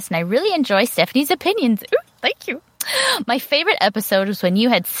podcast, and I really enjoy Stephanie's opinions. Ooh, thank you. My favorite episode was when you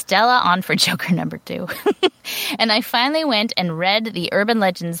had Stella on for Joker number 2. And I finally went and read the Urban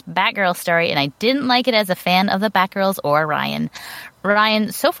Legends Batgirl story, and I didn't like it as a fan of the Batgirls or Ryan.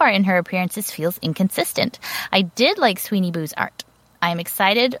 Ryan, so far in her appearances, feels inconsistent. I did like Sweeney Boo's art. I am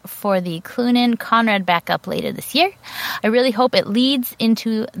excited for the Cloonan-Conrad backup later this year. I really hope it leads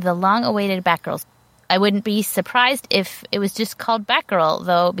into the long-awaited Batgirls. I wouldn't be surprised if it was just called Batgirl,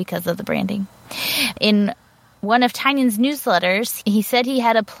 though, because of the branding. In one of Tynion's newsletters, he said he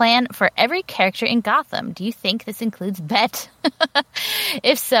had a plan for every character in Gotham. Do you think this includes Bet?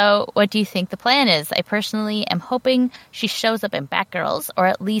 If so, what do you think the plan is? I personally am hoping she shows up in Batgirls, or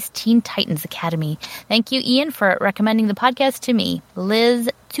at least Teen Titans Academy. Thank you, Ian, for recommending the podcast to me. Liz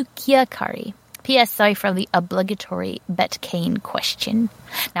Tsukiakari. P.S. Sorry for the obligatory Bet Kane question.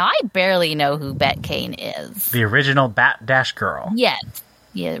 Now, I barely know who Bet Kane is. The original Bat-Dash Girl. Yes.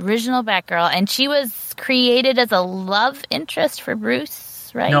 The original Batgirl, and she was created as a love interest for Bruce,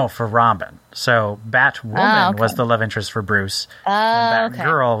 right? No, for Robin. So Batwoman was the love interest for Bruce, and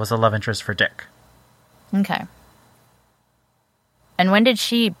Batgirl was the love interest for Dick. Okay. And when did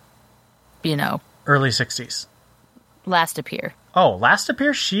she, Early 60s. last appear? Oh, last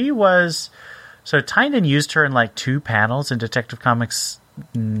appear? She was... So Tynion used her in like 2 panels in Detective Comics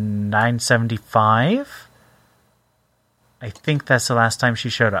 975. I think that's the last time she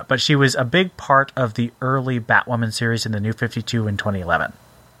showed up. But she was a big part of the early Batwoman series in the New 52 in 2011.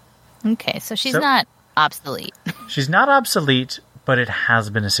 Okay, so she's not obsolete. She's not obsolete, but it has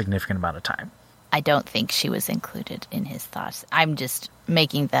been a significant amount of time. I don't think she was included in his thoughts. I'm just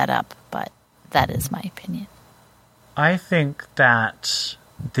making that up, but that is my opinion. I think that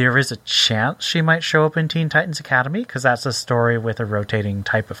there is a chance she might show up in Teen Titans Academy, because that's a story with a rotating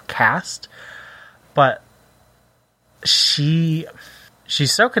type of cast. But she's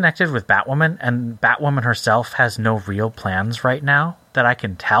so connected with Batwoman, and Batwoman herself has no real plans right now that I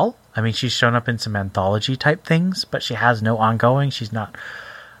can tell. I mean, she's shown up in some anthology type things, but she has no ongoing. She's not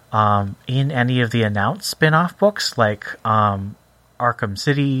in any of the announced spin-off books like Arkham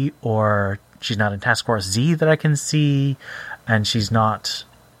City, or she's not in Task Force Z that I can see, and she's not...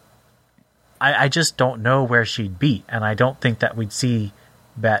 I just don't know where she'd be, and I don't think that we'd see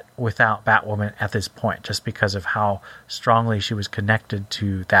Bet without Batwoman at this point, just because of how strongly she was connected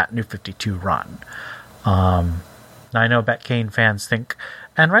to that New 52 run. Now, I know Bet Kane fans think,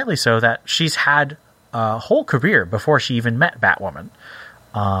 and rightly so, that she's had a whole career before she even met Batwoman.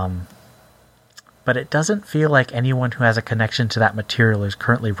 But it doesn't feel like anyone who has a connection to that material is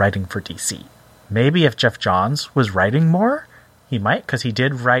currently writing for DC. Maybe if Jeff Johns was writing more, he might, because he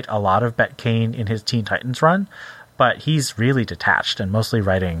did write a lot of Bet Kane in his Teen Titans run, but he's really detached and mostly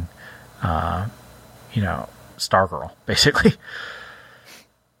writing, Stargirl, basically.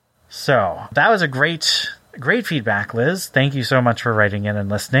 So that was a great feedback, Liz. Thank you so much for writing in and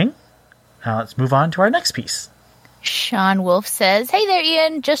listening. Now let's move on to our next piece. Sean Wolf says, "Hey there,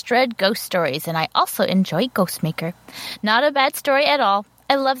 Ian. Just read Ghost Stories, and I also enjoy Ghostmaker. Not a bad story at all.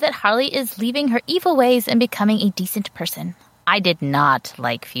 I love that Harley is leaving her evil ways and becoming a decent person. I did not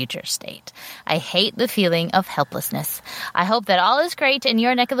like Future State. I hate the feeling of helplessness. I hope that all is great in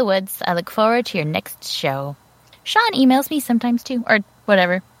your neck of the woods. I look forward to your next show." Sean emails me sometimes too, or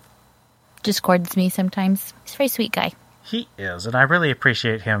whatever. Discords me sometimes. He's a very sweet guy. He is, and I really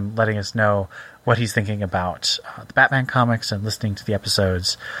appreciate him letting us know what he's thinking about the Batman comics and listening to the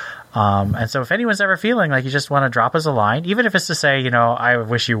episodes. And so if anyone's ever feeling like you just want to drop us a line, even if it's to say, I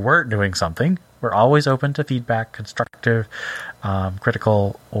wish you weren't doing something, we're always open to feedback, constructive,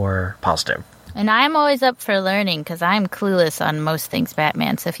 critical, or positive. And I'm always up for learning because I'm clueless on most things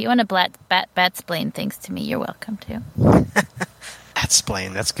Batman. So if you want to bat-splain things to me, you're welcome to.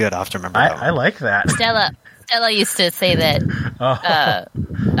 Bat-splain, that's good. I'll have to remember that one. I like that. Stella used to say that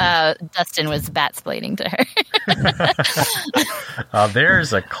Dustin was bat-splaining to her.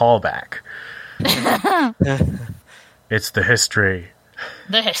 There's a callback. It's the history.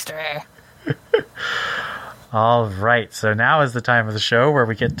 The history. All right, so now is the time of the show where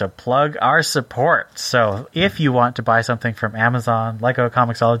we get to plug our support. So if you want to buy something from Amazon, Lego,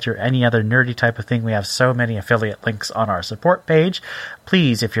 Comixology, or any other nerdy type of thing, we have so many affiliate links on our support page.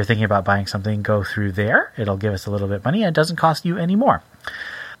 Please, if you're thinking about buying something, go through there. It'll give us a little bit of money and it doesn't cost you any more.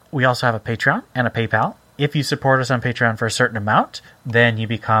 We also have a Patreon and a PayPal. If you support us on Patreon for a certain amount, then you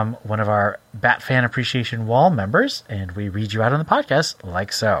become one of our Bat Fan Appreciation Wall members, and we read you out on the podcast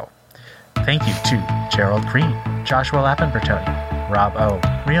like so. Thank you to Gerald Green, Joshua Lappin-Bertoni, Rob O,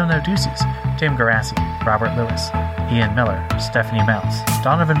 Rio Noduces, Tim Garassi, Robert Lewis, Ian Miller, Stephanie Mounts,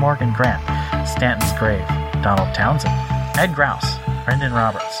 Donovan Morgan Grant, Stanton's Grave, Donald Townsend, Ed Grouse, Brendan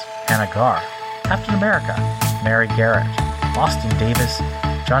Roberts, Hannah Garr, Captain America, Mary Garrett, Austin Davis,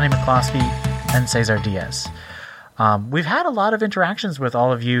 Johnny McCloskey, and Cesar Diaz. We've had a lot of interactions with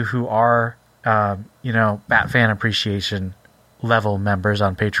all of you who are, Bat Fan Appreciation level members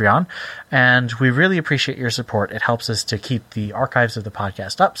on Patreon, and we really appreciate your support. It helps us to keep the archives of the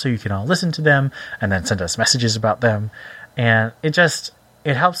podcast up so you can all listen to them and then send us messages about them, and it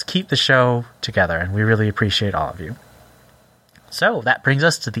helps keep the show together, and we really appreciate all of you. So that brings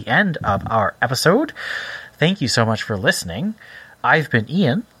us to the end of our episode. Thank you so much for listening. I've been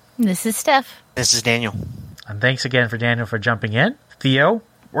Ian. This is Steph. This is Daniel. And thanks again for Daniel for jumping in. Theo,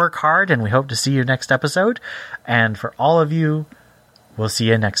 work hard, and we hope to see you next episode. And for all of you, we'll see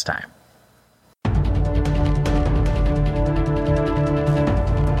you next time.